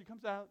 yeah. She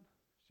comes out.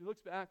 She looks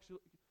back. She's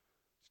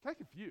kind of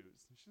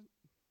confused.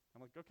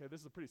 I'm like, okay, this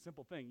is a pretty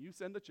simple thing. You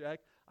send the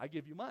check. I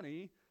give you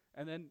money,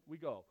 and then we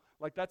go.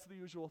 Like, that's the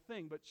usual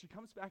thing. But she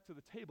comes back to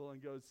the table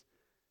and goes,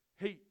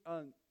 hey,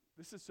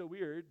 this is so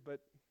weird,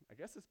 but I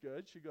guess it's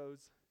good. She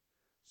goes,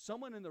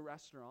 someone in the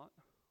restaurant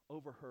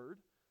overheard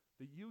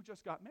that you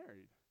just got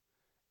married.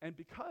 And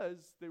because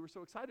they were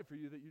so excited for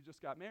you that you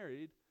just got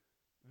married,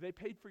 they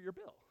paid for your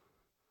bill.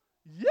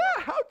 Yeah,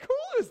 how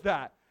cool is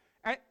that?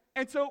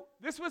 And so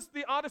this was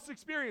the oddest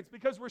experience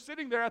because we're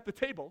sitting there at the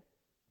table.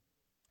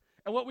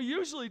 And what we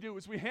usually do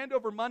is we hand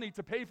over money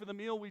to pay for the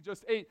meal we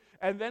just ate,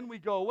 and then we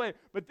go away.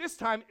 But this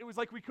time, it was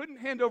like we couldn't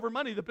hand over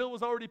money. The bill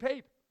was already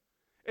paid.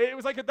 It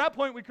was like at that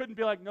point, we couldn't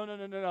be like,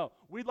 no.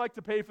 We'd like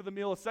to pay for the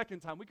meal a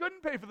second time. We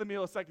couldn't pay for the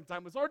meal a second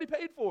time. It was already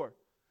paid for.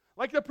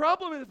 Like the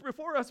problem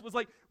before us was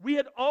like we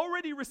had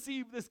already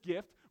received this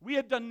gift. We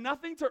had done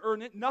nothing to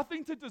earn it,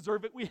 nothing to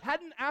deserve it. We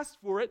hadn't asked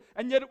for it,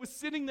 and yet it was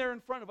sitting there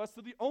in front of us.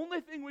 So the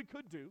only thing we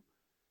could do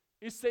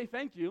is say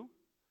thank you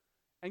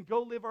and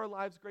go live our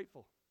lives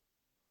grateful.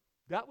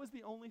 That was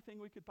the only thing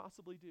we could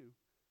possibly do.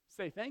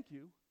 Say thank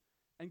you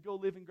and go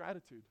live in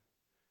gratitude.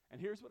 And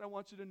here's what I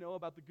want you to know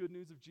about the good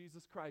news of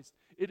Jesus Christ.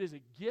 It is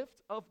a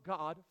gift of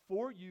God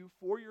for you,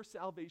 for your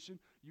salvation.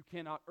 You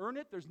cannot earn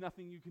it. There's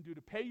nothing you can do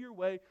to pay your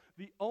way.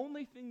 The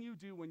only thing you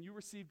do when you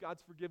receive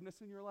God's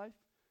forgiveness in your life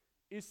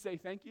is say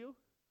thank you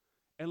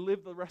and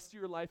live the rest of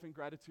your life in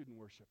gratitude and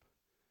worship.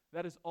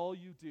 That is all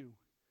you do.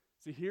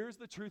 See, here's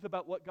the truth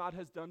about what God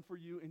has done for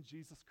you in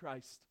Jesus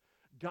Christ.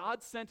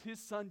 God sent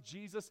his son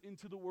Jesus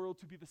into the world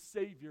to be the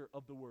Savior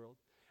of the world.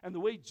 And the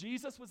way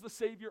Jesus was the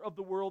Savior of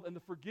the world and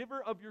the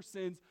forgiver of your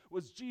sins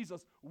was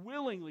Jesus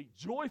willingly,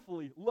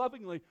 joyfully,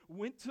 lovingly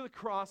went to the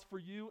cross for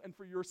you and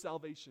for your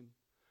salvation.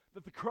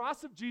 That the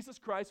cross of Jesus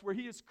Christ, where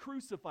he is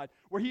crucified,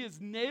 where he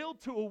is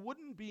nailed to a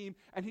wooden beam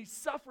and he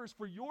suffers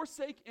for your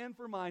sake and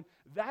for mine,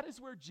 that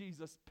is where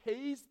Jesus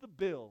pays the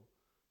bill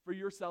for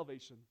your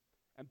salvation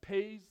and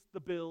pays the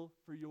bill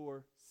for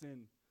your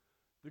sin.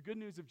 The good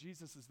news of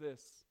Jesus is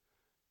this: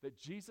 that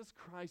Jesus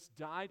Christ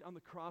died on the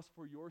cross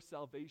for your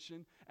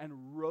salvation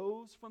and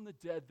rose from the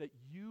dead that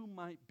you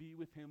might be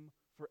with him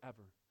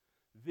forever.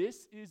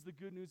 This is the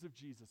good news of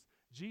Jesus.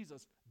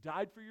 Jesus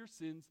died for your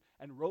sins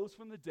and rose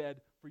from the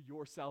dead for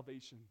your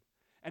salvation.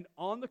 And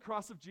on the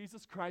cross of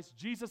Jesus Christ,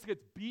 Jesus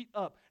gets beat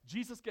up.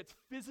 Jesus gets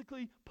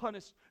physically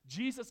punished.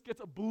 Jesus gets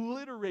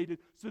obliterated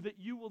so that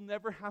you will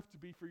never have to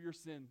be for your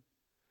sin.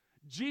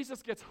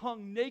 Jesus gets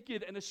hung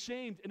naked and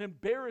ashamed and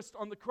embarrassed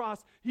on the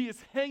cross. He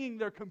is hanging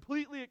there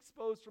completely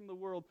exposed from the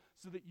world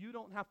so that you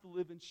don't have to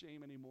live in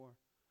shame anymore.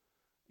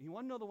 And you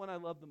want to know the one I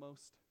love the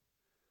most?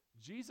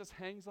 Jesus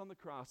hangs on the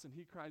cross and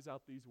he cries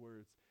out these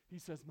words. He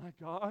says, my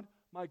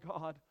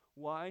God,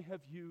 why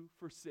have you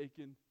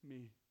forsaken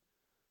me?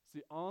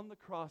 See, on the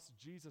cross,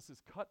 Jesus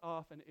is cut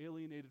off and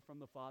alienated from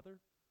the Father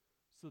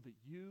so that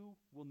you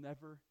will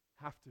never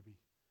have to be.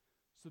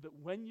 So that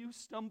when you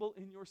stumble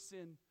in your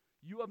sin,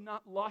 you have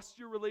not lost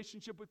your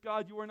relationship with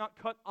God. You are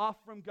not cut off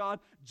from God.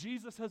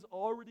 Jesus has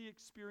already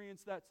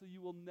experienced that, so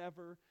you will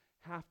never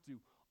have to.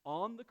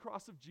 On the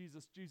cross of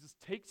Jesus, Jesus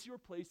takes your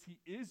place. He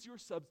is your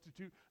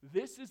substitute.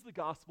 This is the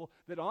gospel,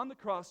 that on the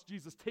cross,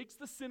 Jesus takes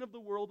the sin of the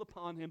world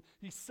upon him.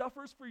 He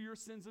suffers for your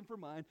sins and for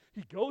mine.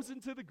 He goes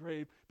into the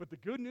grave, but the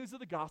good news of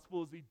the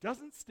gospel is he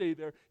doesn't stay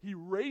there. He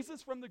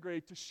raises from the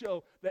grave to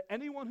show that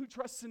anyone who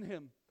trusts in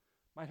him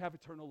might have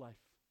eternal life.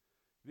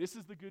 This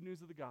is the good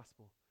news of the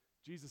gospel.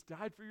 Jesus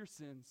died for your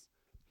sins.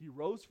 He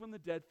rose from the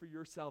dead for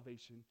your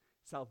salvation.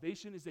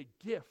 Salvation is a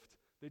gift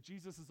that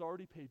Jesus has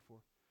already paid for.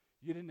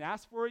 You didn't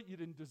ask for it, you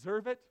didn't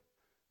deserve it,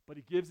 but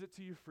he gives it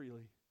to you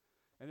freely.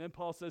 And then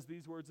Paul says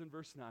these words in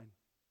verse 9.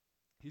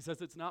 He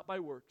says, it's not by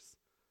works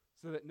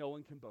so that no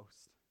one can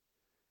boast.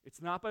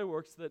 It's not by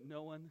works that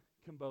no one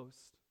can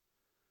boast.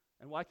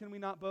 And why can we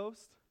not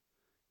boast?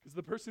 Because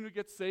the person who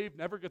gets saved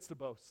never gets to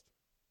boast.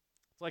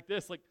 It's like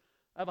this, like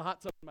I have a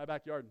hot tub in my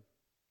backyard,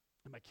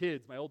 and my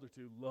kids, my older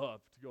two,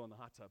 love to go in the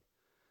hot tub.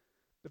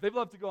 But they've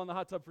loved to go in the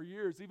hot tub for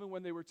years, even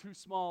when they were too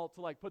small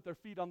to like put their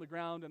feet on the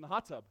ground in the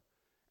hot tub.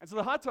 And so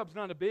the hot tub's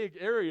not a big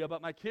area,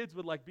 but my kids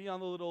would like be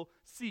on the little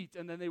seat,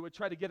 and then they would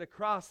try to get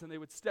across, and they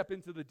would step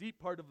into the deep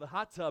part of the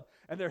hot tub,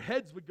 and their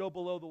heads would go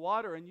below the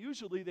water, and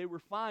usually they were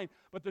fine.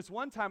 But this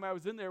one time I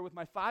was in there with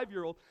my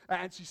 5-year-old,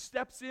 and she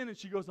steps in, and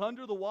she goes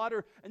under the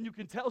water, and you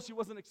can tell she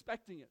wasn't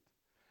expecting it.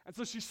 And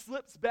so she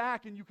slips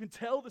back, and you can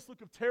tell this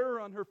look of terror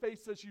on her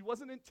face as she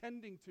wasn't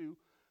intending to,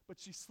 but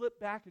she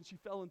slipped back, and she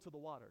fell into the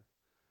water.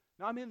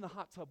 Now I'm in the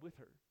hot tub with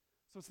her,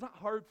 so it's not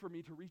hard for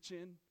me to reach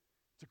in,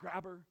 to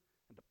grab her,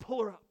 and to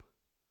pull her up,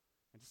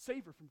 and to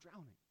save her from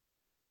drowning.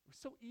 It was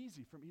so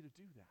easy for me to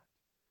do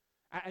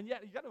that. And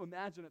yet, you got to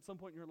imagine at some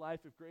point in your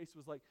life if Grace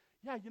was like,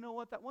 yeah, you know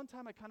what, that one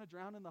time I kind of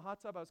drowned in the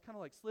hot tub, I was kind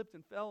of like slipped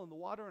and fell in the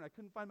water, and I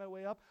couldn't find my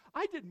way up.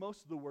 I did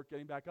most of the work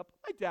getting back up.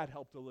 My dad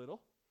helped a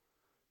little.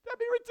 That'd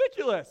be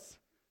ridiculous.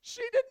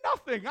 She did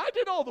nothing. I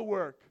did all the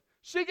work.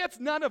 She gets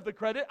none of the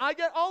credit. I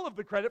get all of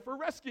the credit for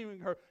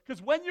rescuing her.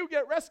 Because when you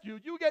get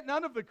rescued, you get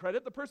none of the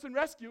credit. The person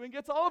rescuing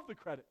gets all of the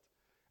credit.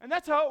 And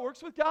that's how it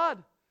works with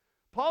God.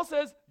 Paul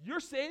says, you're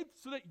saved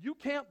so that you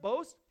can't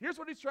boast. Here's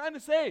what he's trying to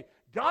say.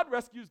 God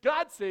rescues,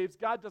 God saves,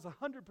 God does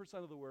 100%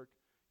 of the work.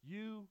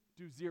 You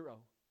do 0.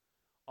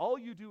 All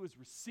you do is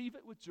receive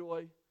it with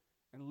joy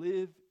and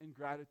live in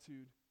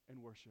gratitude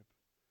and worship.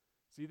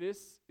 See,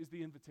 this is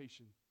the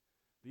invitation.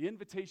 The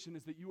invitation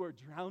is that you are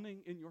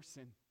drowning in your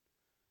sin,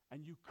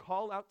 and you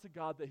call out to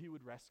God that he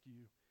would rescue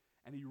you,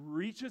 and he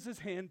reaches his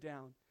hand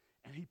down,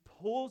 and he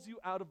pulls you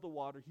out of the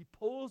water. He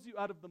pulls you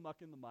out of the muck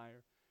and the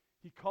mire.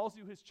 He calls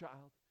you his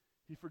child.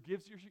 He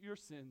forgives your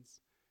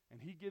sins,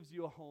 and he gives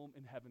you a home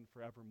in heaven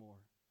forevermore.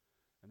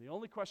 And the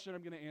only question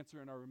I'm going to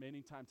answer in our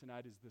remaining time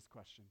tonight is this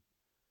question.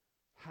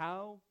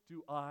 How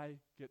do I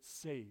get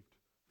saved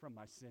from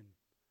my sin?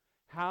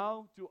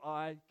 How do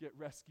I get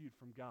rescued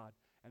from God?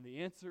 And the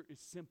answer is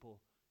simple.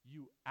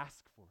 You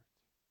ask for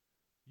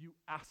it. You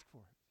ask for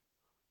it.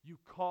 You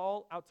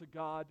call out to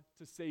God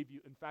to save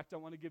you. In fact, I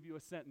want to give you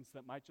a sentence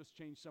that might just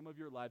change some of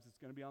your lives. It's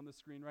going to be on the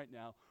screen right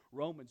now.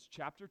 Romans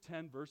chapter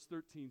 10, verse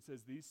 13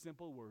 says these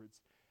simple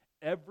words.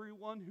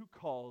 Everyone who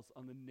calls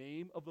on the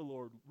name of the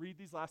Lord, read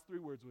these last 3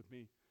 words with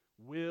me,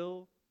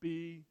 will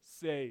be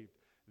saved.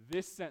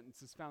 This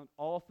sentence is found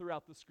all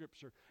throughout the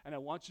scripture. And I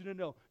want you to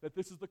know that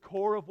this is the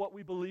core of what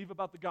we believe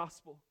about the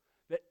gospel.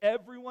 That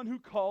everyone who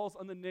calls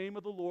on the name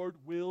of the Lord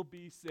will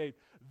be saved.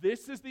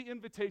 This is the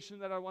invitation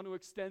that I want to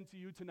extend to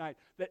you tonight.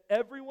 That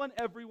everyone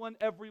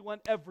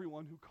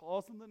who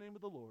calls on the name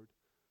of the Lord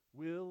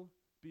will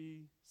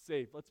be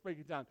saved. Let's break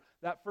it down.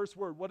 That first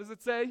word, what does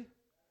it say?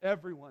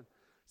 Everyone.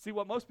 See,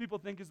 what most people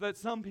think is that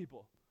some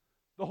people,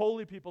 the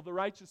holy people, the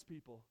righteous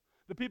people,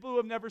 the people who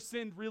have never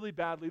sinned really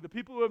badly, the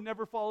people who have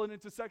never fallen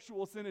into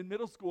sexual sin in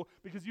middle school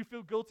because you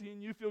feel guilty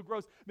and you feel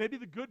gross, maybe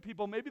the good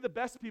people, maybe the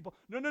best people.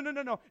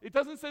 No. It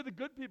doesn't say the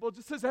good people, it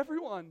just says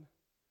everyone.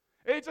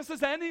 It just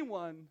says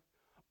anyone.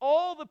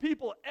 All the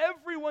people,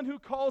 everyone who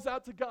calls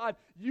out to God,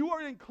 you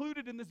are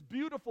included in this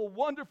beautiful,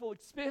 wonderful,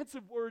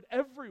 expansive word,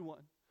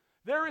 everyone.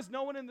 There is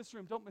no one in this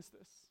room, don't miss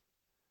this,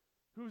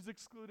 who is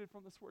excluded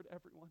from this word,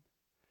 everyone.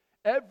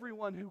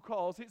 Everyone who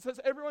calls. It says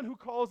everyone who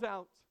calls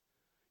out.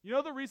 You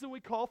know the reason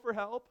we call for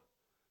help?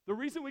 The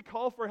reason we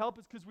call for help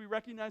is because we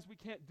recognize we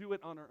can't do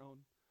it on our own.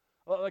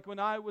 Like when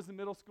I was in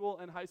middle school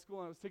and high school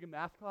and I was taking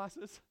math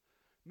classes,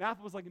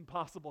 math was like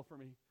impossible for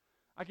me.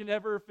 I could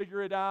never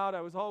figure it out.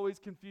 I was always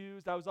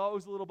confused. I was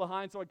always a little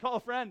behind. So I'd call a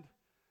friend.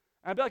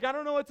 And I'd be like, I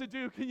don't know what to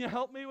do. Can you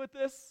help me with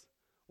this?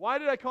 Why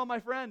did I call my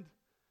friend?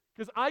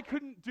 Because I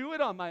couldn't do it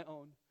on my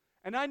own.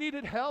 And I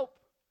needed help.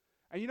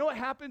 And you know what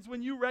happens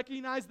when you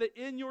recognize that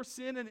in your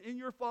sin and in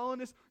your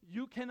fallenness,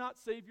 you cannot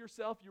save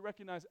yourself? You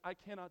recognize, I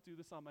cannot do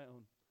this on my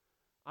own.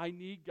 I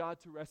need God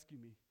to rescue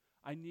me.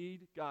 I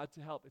need God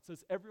to help. It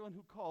says everyone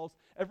who calls,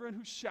 everyone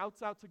who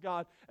shouts out to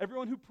God,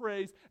 everyone who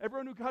prays,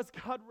 everyone who goes,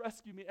 God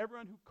rescue me,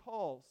 everyone who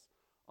calls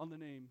on the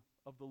name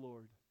of the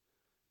Lord.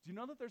 Do you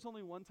know that there's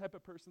only one type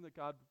of person that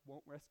God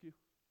won't rescue?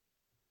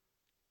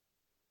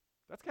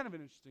 That's kind of an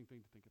interesting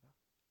thing to think about.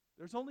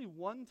 There's only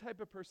one type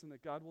of person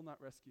that God will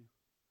not rescue.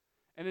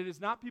 And it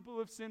is not people who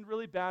have sinned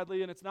really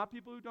badly, and it's not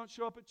people who don't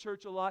show up at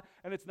church a lot,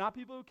 and it's not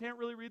people who can't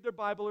really read their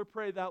Bible or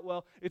pray that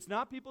well. It's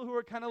not people who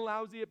are kind of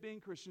lousy at being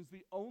Christians.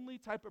 The only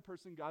type of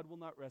person God will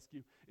not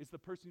rescue is the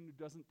person who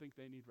doesn't think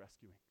they need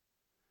rescuing.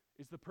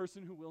 Is the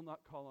person who will not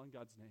call on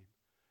God's name.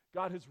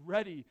 God is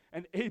ready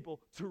and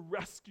able to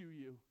rescue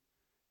you.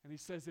 And he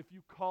says, if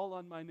you call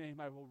on my name,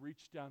 I will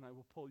reach down, I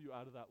will pull you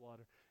out of that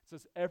water. It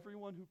says,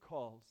 everyone who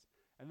calls.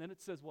 And then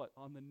it says what?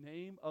 On the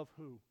name of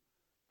who?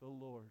 The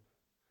Lord.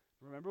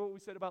 Remember what we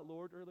said about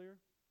Lord earlier?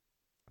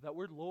 That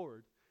word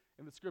Lord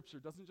in the scripture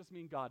doesn't just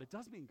mean God. It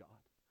does mean God,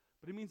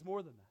 but it means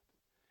more than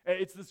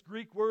that. It's this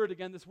Greek word,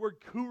 again, this word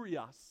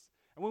kurios.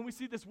 And when we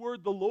see this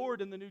word, the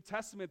Lord, in the New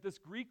Testament, this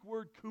Greek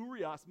word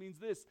kurios means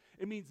this.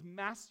 It means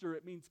master.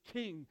 It means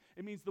king.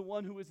 It means the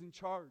one who is in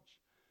charge.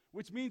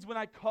 Which means when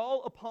I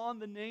call upon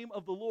the name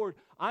of the Lord,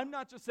 I'm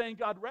not just saying,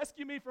 God,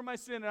 rescue me from my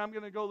sin, and I'm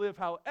going to go live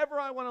however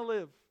I want to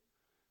live.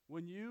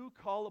 When you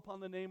call upon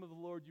the name of the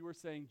Lord, you are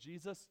saying,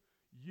 Jesus,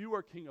 you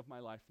are king of my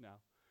life now.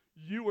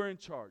 You are in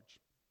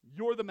charge.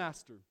 You're the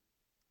master.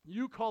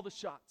 You call the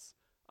shots.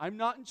 I'm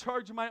not in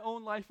charge of my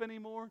own life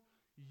anymore.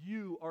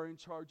 You are in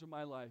charge of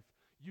my life.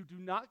 You do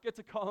not get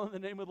to call on the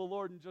name of the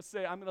Lord and just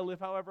say, I'm going to live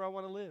however I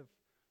want to live.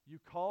 You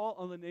call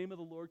on the name of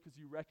the Lord because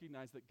you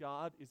recognize that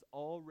God is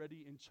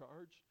already in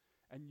charge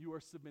and you are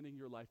submitting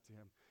your life to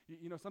him.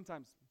 You know,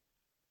 sometimes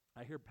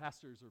I hear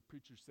pastors or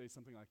preachers say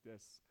something like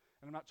this,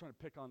 and I'm not trying to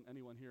pick on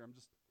anyone here.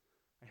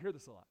 I hear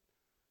this a lot.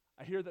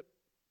 I hear that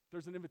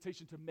there's an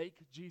invitation to make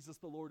Jesus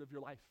the Lord of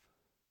your life.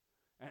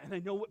 And I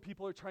know what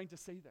people are trying to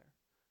say there.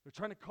 They're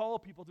trying to call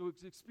people to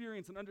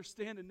experience and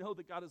understand and know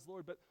that God is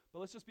Lord. But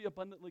let's just be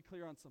abundantly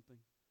clear on something.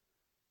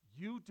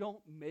 You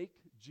don't make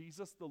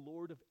Jesus the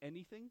Lord of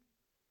anything.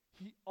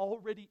 He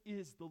already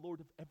is the Lord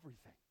of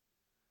everything.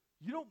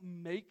 You don't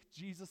make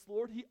Jesus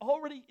Lord. He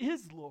already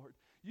is Lord.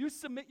 You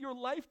submit your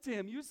life to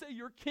him. You say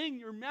you're king,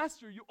 you're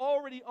master. You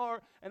already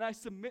are, and I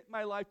submit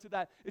my life to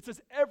that. It says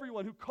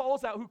everyone who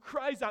calls out, who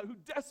cries out, who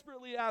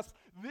desperately asks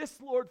this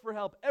Lord for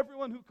help,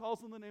 everyone who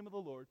calls on the name of the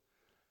Lord.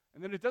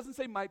 And then it doesn't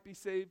say might be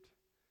saved.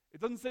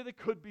 It doesn't say they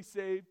could be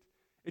saved.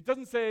 It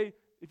doesn't say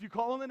if you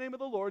call on the name of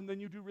the Lord and then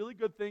you do really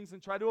good things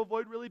and try to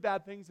avoid really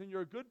bad things and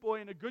you're a good boy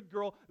and a good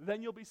girl,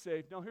 then you'll be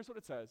saved. No, here's what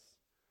it says.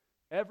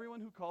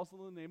 Everyone who calls on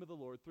the name of the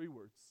Lord, 3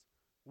 words,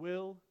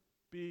 will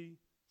be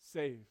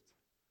saved.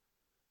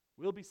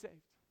 Will be saved.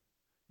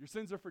 Your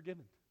sins are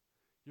forgiven.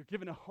 You're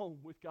given a home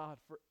with God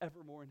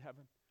forevermore in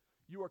heaven.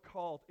 You are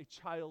called a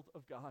child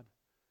of God.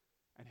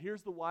 And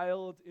here's the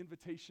wild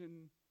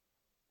invitation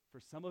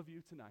for some of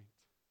you tonight.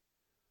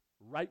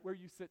 Right where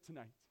you sit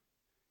tonight.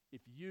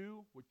 If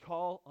you would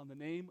call on the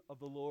name of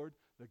the Lord,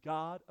 the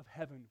God of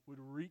heaven would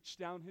reach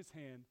down his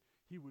hand.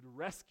 He would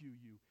rescue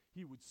you.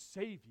 He would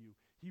save you.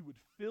 He would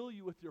fill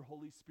you with your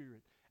Holy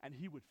Spirit. And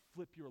he would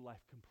flip your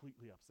life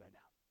completely upside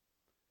down.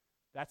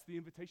 That's the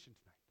invitation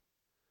tonight.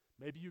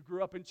 Maybe you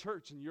grew up in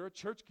church and you're a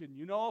church kid and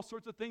you know all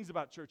sorts of things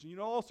about church and you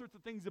know all sorts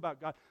of things about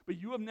God, but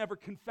you have never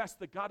confessed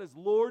that God is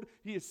Lord,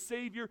 he is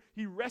Savior,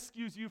 he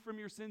rescues you from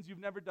your sins.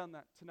 You've never done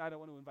that. Tonight I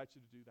want to invite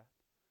you to do that.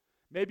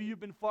 Maybe you've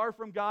been far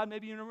from God.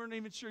 Maybe you're not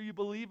even sure you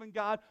believe in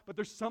God, but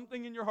there's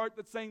something in your heart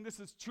that's saying this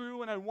is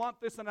true and I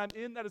want this and I'm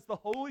in. That is the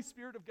Holy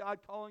Spirit of God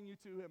calling you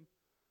to him.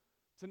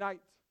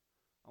 Tonight,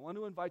 I want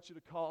to invite you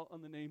to call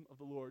on the name of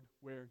the Lord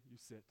where you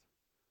sit.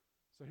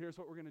 So here's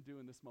what we're going to do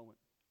in this moment.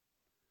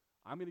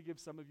 I'm going to give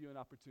some of you an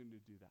opportunity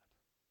to do that.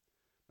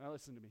 Now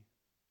listen to me.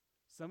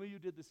 Some of you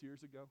did this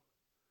years ago.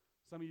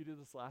 Some of you did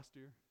this last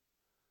year.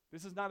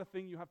 This is not a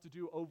thing you have to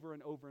do over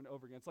and over and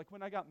over again. It's like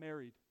when I got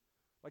married.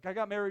 Like I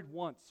got married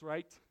once,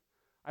 right?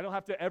 I don't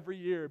have to every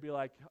year be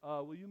like,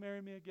 will you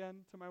marry me again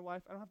to my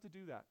wife? I don't have to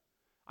do that.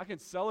 I can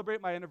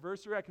celebrate my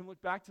anniversary. I can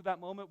look back to that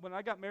moment. When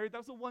I got married, that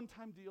was a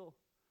one-time deal.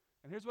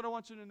 And here's what I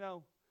want you to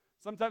know.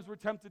 Sometimes we're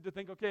tempted to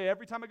think, okay,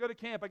 every time I go to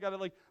camp, I got to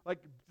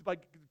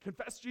like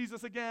confess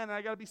Jesus again, and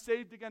I got to be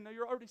saved again. No,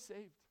 you're already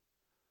saved.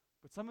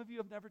 But some of you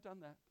have never done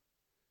that.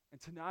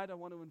 And tonight I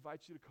want to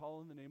invite you to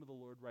call on the name of the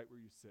Lord right where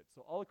you sit.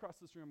 So all across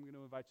this room, I'm going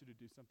to invite you to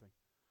do something.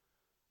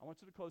 I want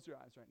you to close your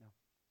eyes right now.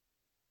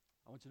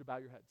 I want you to bow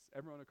your heads.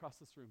 Everyone across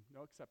this room,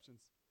 no exceptions.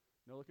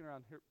 No looking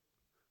around. Here,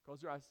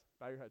 close your eyes,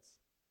 bow your heads.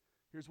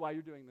 Here's why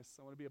you're doing this.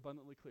 I want to be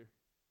abundantly clear.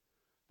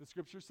 The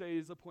scriptures say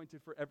it is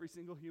appointed for every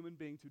single human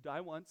being to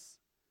die once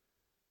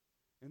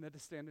and then to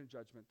stand in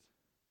judgment.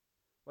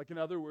 Like in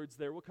other words,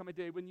 there will come a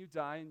day when you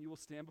die and you will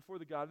stand before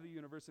the God of the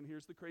universe, and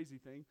here's the crazy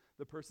thing.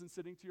 The person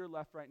sitting to your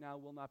left right now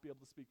will not be able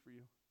to speak for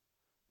you.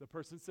 The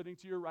person sitting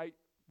to your right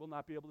will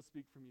not be able to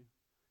speak from you.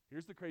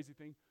 Here's the crazy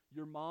thing.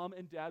 Your mom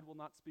and dad will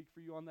not speak for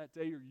you on that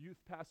day. Your youth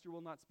pastor will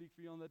not speak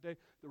for you on that day.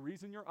 The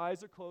reason your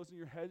eyes are closed and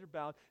your head are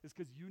bowed is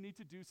because you need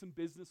to do some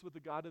business with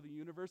the God of the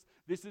universe.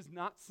 This is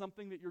not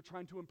something that you're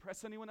trying to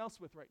impress anyone else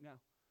with right now.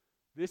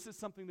 This is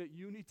something that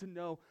you need to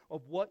know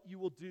of what you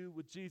will do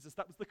with Jesus.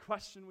 That was the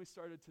question we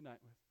started tonight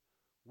with.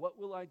 What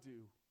will I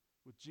do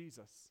with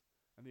Jesus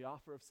and the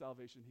offer of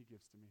salvation he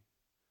gives to me?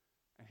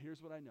 And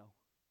here's what I know.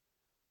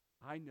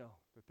 I know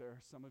that there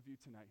are some of you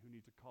tonight who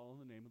need to call on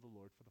the name of the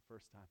Lord for the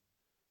first time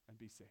and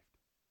be saved.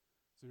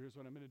 So here's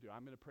what I'm going to do.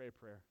 I'm going to pray a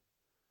prayer.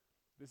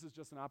 This is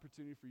just an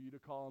opportunity for you to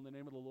call on the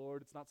name of the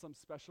Lord. It's not some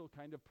special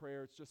kind of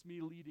prayer. It's just me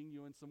leading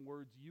you in some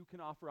words you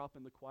can offer up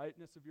in the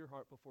quietness of your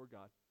heart before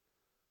God.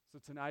 So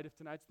tonight, if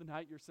tonight's the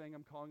night you're saying,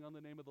 I'm calling on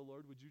the name of the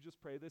Lord, would you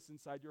just pray this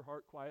inside your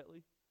heart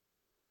quietly?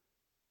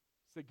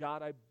 Say,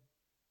 God, I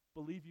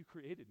believe you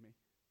created me.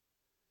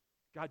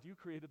 God, you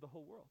created the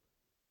whole world.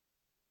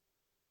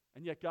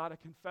 And yet, God, I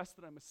confess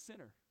that I'm a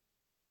sinner.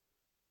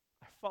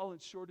 I've fallen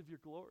short of your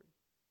glory.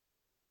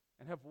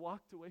 and have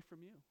walked away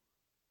from you.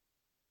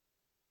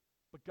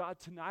 But God,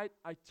 tonight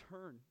I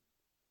turn.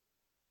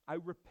 I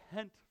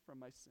repent from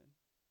my sin,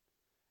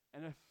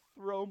 and I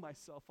throw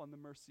myself on the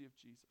mercy of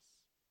Jesus.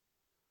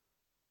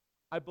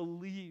 I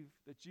believe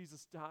that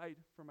Jesus died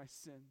for my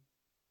sin.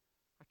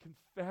 I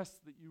confess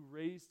that you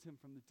raised him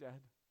from the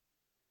dead.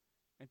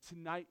 And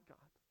tonight, God,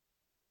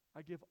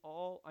 I give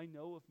all I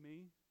know of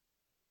me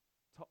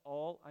to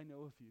all I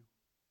know of you.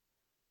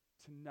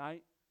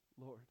 Tonight,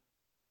 Lord,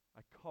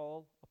 I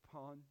call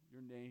upon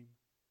your name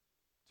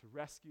to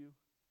rescue,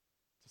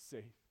 to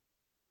save.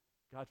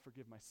 God,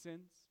 forgive my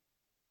sins.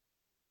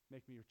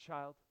 Make me your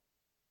child.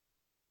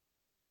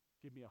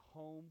 Give me a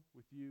home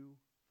with you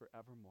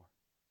forevermore.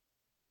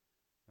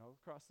 Now,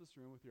 across this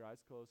room with your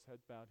eyes closed, head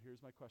bowed,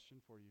 here's my question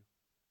for you.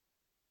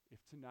 If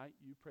tonight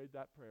you prayed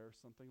that prayer,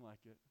 something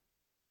like it,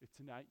 if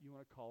tonight you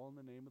want to call on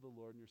the name of the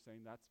Lord and you're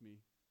saying, that's me,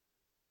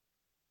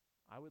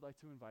 I would like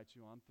to invite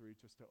you on 3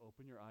 just to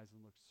open your eyes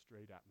and look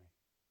straight at me.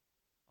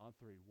 On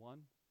 3. 1,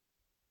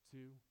 2,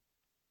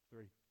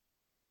 3.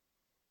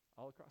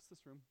 All across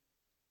this room.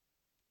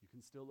 You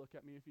can still look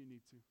at me if you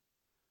need to.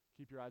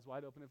 Keep your eyes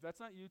wide open. If that's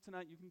not you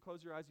tonight, you can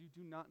close your eyes. You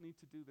do not need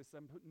to do this.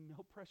 I'm putting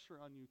no pressure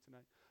on you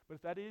tonight. But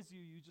if that is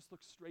you, you just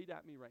look straight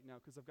at me right now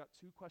because I've got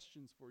 2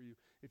 questions for you.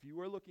 If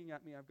you are looking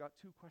at me, I've got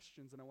 2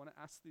 questions, and I want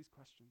to ask these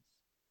questions.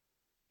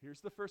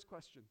 Here's the first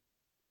question.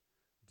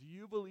 Do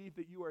you believe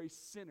that you are a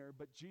sinner,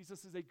 but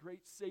Jesus is a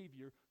great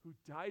Savior who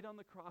died on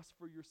the cross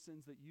for your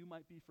sins that you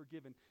might be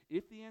forgiven?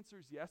 If the answer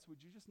is yes,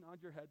 would you just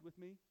nod your head with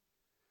me?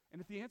 And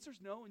if the answer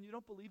is no and you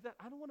don't believe that,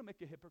 I don't want to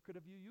make a hypocrite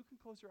of you. You can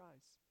close your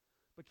eyes.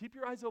 But keep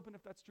your eyes open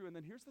if that's true. And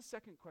then here's the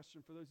second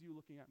question for those of you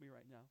looking at me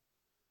right now.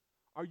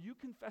 Are you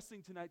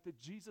confessing tonight that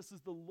Jesus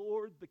is the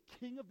Lord, the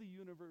King of the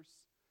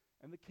universe,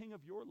 and the King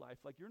of your life?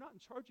 Like, you're not in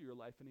charge of your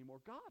life anymore.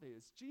 God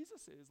is.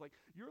 Jesus is. Like,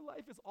 your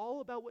life is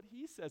all about what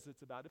he says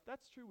it's about. If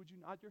that's true, would you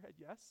nod your head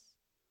yes?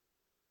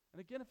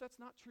 And again, if that's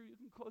not true, you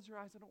can close your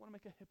eyes. I don't want to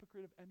make a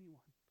hypocrite of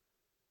anyone.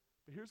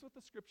 But here's what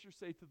the scriptures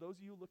say to those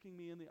of you looking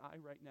me in the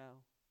eye right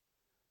now.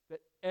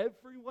 That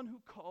everyone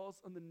who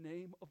calls on the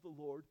name of the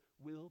Lord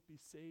will be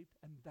saved,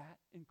 and that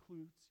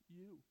includes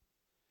you.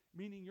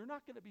 Meaning you're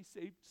not going to be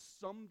saved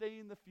someday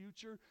in the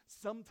future,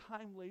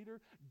 sometime later.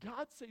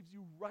 God saves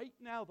you right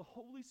now. The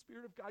Holy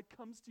Spirit of God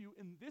comes to you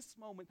in this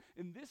moment,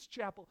 in this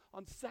chapel,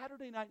 on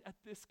Saturday night at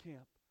this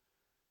camp.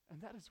 And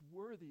that is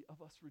worthy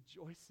of us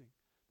rejoicing.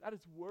 That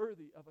is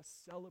worthy of us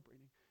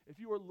celebrating. If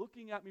you are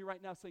looking at me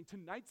right now saying,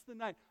 tonight's the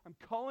night, I'm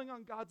calling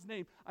on God's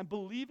name, I'm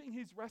believing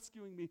he's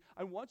rescuing me,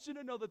 I want you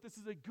to know that this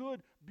is a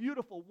good,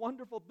 beautiful,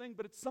 wonderful thing,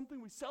 but it's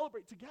something we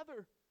celebrate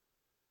together.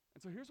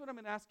 And so here's what I'm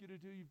going to ask you to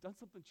do. You've done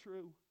something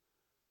true.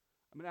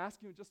 I'm going to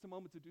ask you in just a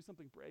moment to do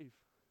something brave.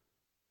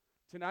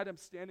 Tonight I'm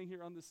standing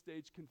here on this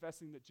stage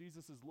confessing that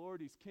Jesus is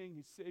Lord, he's King,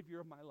 he's Savior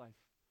of my life.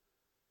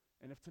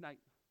 And if tonight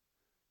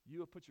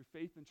you have put your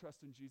faith and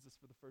trust in Jesus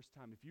for the first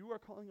time, if you are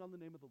calling on the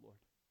name of the Lord,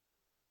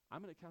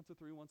 I'm going to count to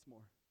 3 once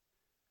more.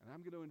 And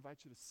I'm going to invite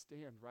you to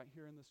stand right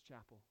here in this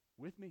chapel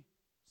with me.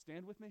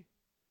 Stand with me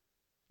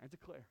and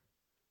declare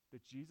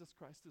that Jesus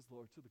Christ is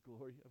Lord to the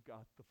glory of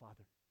God the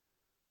Father.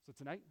 So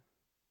tonight,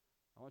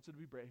 I want you to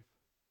be brave.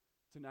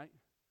 Tonight,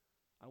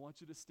 I want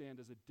you to stand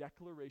as a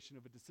declaration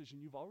of a decision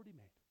you've already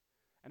made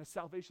and a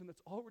salvation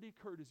that's already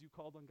occurred as you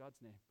called on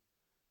God's name.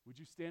 Would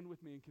you stand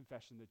with me in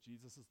confession that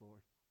Jesus is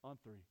Lord? On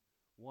 3.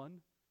 1,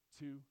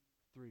 2,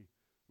 3.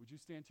 Would you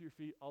stand to your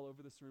feet all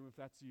over this room if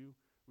that's you?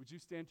 Would you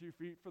stand to your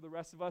feet for the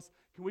rest of us?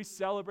 Can we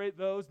celebrate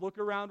those? Look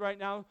around right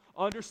now.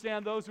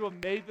 Understand those who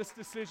have made this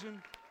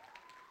decision.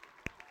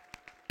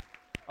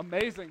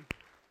 Amazing.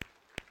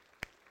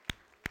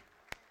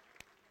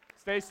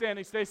 Stay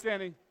standing, stay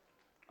standing.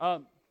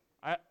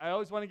 I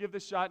always want to give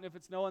this shot, and if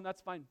it's no one,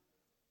 that's fine.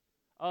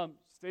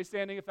 Stay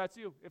standing if that's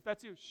you. If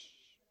that's you, shh.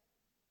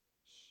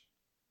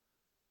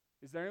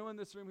 Is there anyone in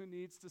this room who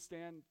needs to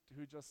stand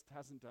who just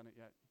hasn't done it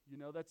yet? You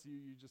know that's you.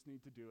 You just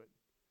need to do it.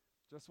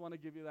 Just want to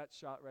give you that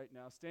shot right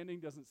now.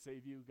 Standing doesn't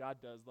save you. God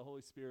does. The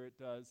Holy Spirit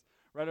does.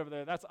 Right over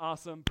there. That's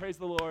awesome. Praise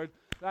the Lord.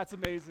 That's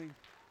amazing.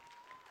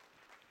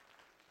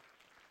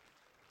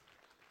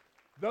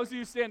 Those of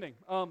you standing,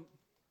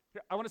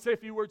 here, I want to say a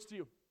few words to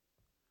you.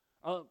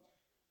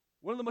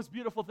 One of the most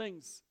beautiful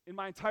things in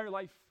my entire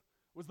life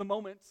was the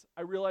moment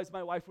I realized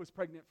my wife was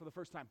pregnant for the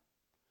first time.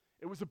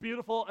 It was a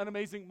beautiful and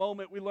amazing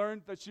moment. We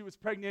learned that she was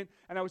pregnant,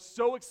 and I was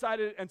so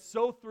excited and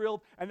so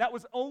thrilled, and that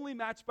was only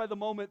matched by the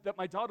moment that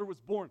my daughter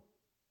was born.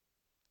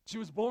 She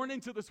was born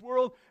into this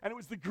world, and it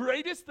was the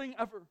greatest thing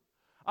ever.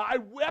 I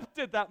wept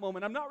at that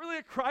moment. I'm not really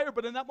a crier,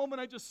 but in that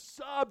moment I just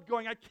sobbed,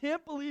 going, I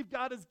can't believe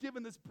God has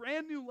given this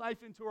brand new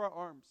life into our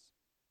arms.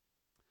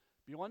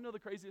 But you want to know the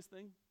craziest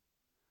thing?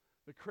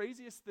 The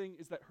craziest thing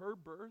is that her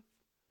birth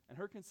and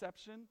her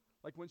conception,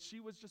 like when she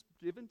was just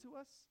given to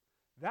us,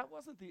 that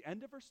wasn't the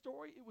end of her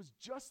story. It was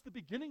just the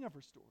beginning of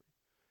her story.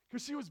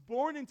 Because she was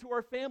born into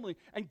our family,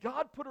 and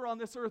God put her on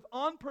this earth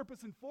on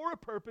purpose and for a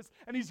purpose,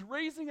 and he's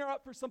raising her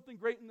up for something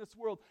great in this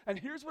world. And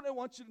here's what I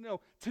want you to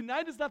know.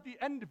 Tonight is not the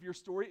end of your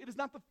story. It is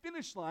not the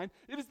finish line.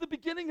 It is the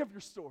beginning of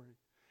your story.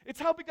 It's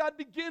how God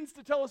begins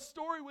to tell a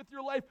story with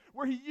your life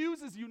where he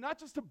uses you not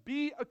just to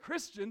be a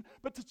Christian,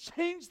 but to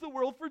change the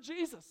world for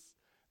Jesus.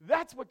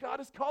 That's what God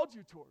has called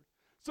you toward.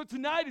 So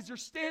tonight, as you're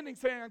standing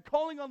saying, I'm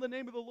calling on the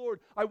name of the Lord,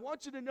 I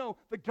want you to know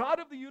the God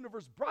of the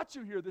universe brought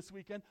you here this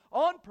weekend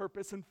on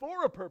purpose and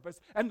for a purpose,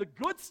 and the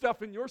good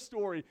stuff in your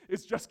story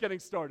is just getting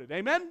started.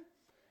 Amen?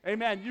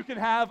 Amen. You can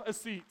have a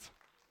seat.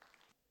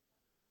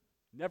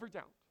 Never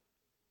doubt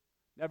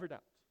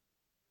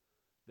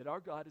that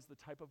our God is the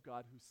type of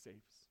God who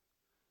saves,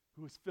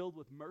 who is filled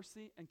with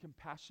mercy and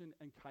compassion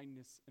and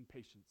kindness and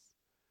patience.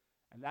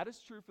 And that is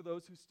true for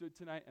those who stood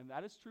tonight, and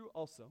that is true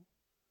also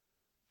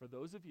for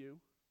those of you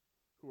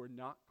who are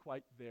not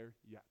quite there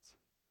yet.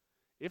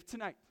 If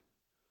tonight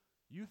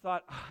you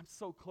thought, I'm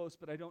so close,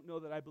 but I don't know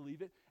that I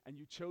believe it, and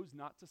you chose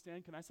not to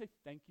stand, can I say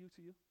thank you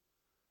to you?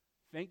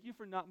 Thank you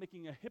for not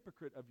making a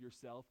hypocrite of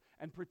yourself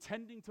and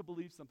pretending to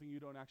believe something you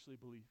don't actually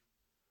believe.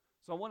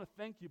 So I want to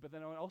thank you, but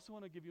then I also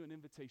want to give you an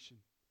invitation.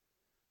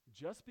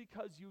 Just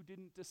because you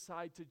didn't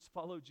decide to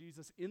follow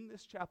Jesus in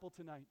this chapel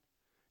tonight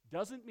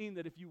doesn't mean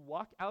that if you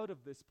walk out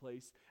of this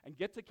place and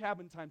get to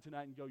cabin time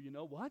tonight and go, you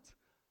know what?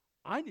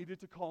 I needed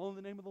to call on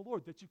the name of the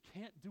Lord, that you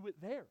can't do it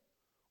there,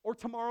 or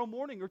tomorrow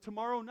morning, or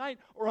tomorrow night,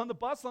 or on the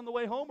bus on the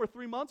way home, or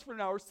 3 months from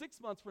now, or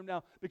 6 months from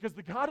now, because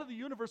the God of the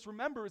universe,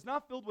 remember, is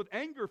not filled with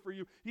anger for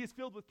you. He is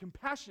filled with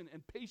compassion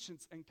and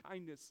patience and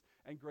kindness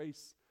and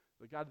grace.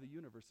 The God of the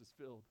universe is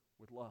filled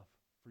with love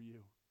for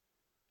you.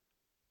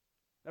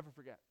 Never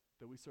forget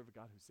that we serve a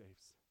God who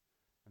saves,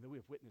 and that we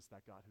have witnessed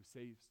that God who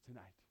saves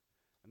tonight.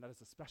 And that is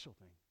a special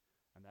thing,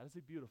 and that is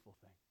a beautiful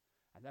thing,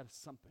 and that is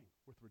something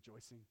worth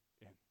rejoicing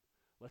in.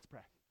 Let's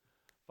pray.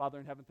 Father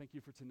in heaven, thank you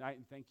for tonight,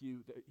 and thank you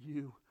that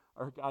you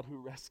are a God who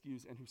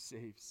rescues and who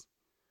saves.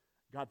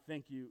 God,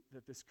 thank you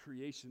that this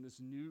creation,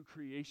 this new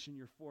creation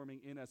you're forming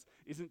in us,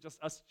 isn't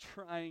just us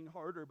trying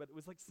harder, but it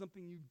was like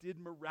something you did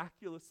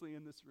miraculously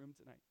in this room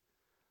tonight.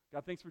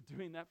 God, thanks for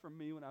doing that for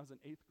me when I was in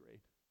 8th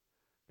grade.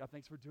 God,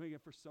 thanks for doing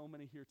it for so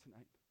many here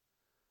tonight.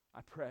 I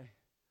pray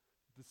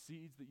the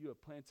seeds that you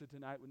have planted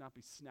tonight would not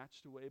be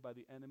snatched away by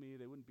the enemy.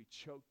 They wouldn't be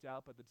choked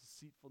out by the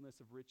deceitfulness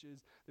of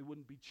riches. They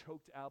wouldn't be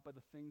choked out by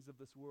the things of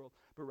this world,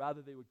 but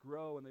rather they would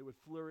grow and they would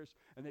flourish,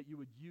 and that you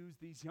would use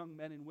these young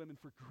men and women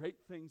for great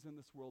things in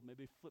this world. May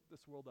they flip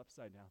this world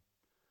upside down.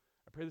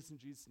 I pray this in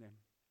Jesus' name.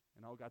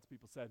 And all God's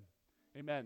people said, amen.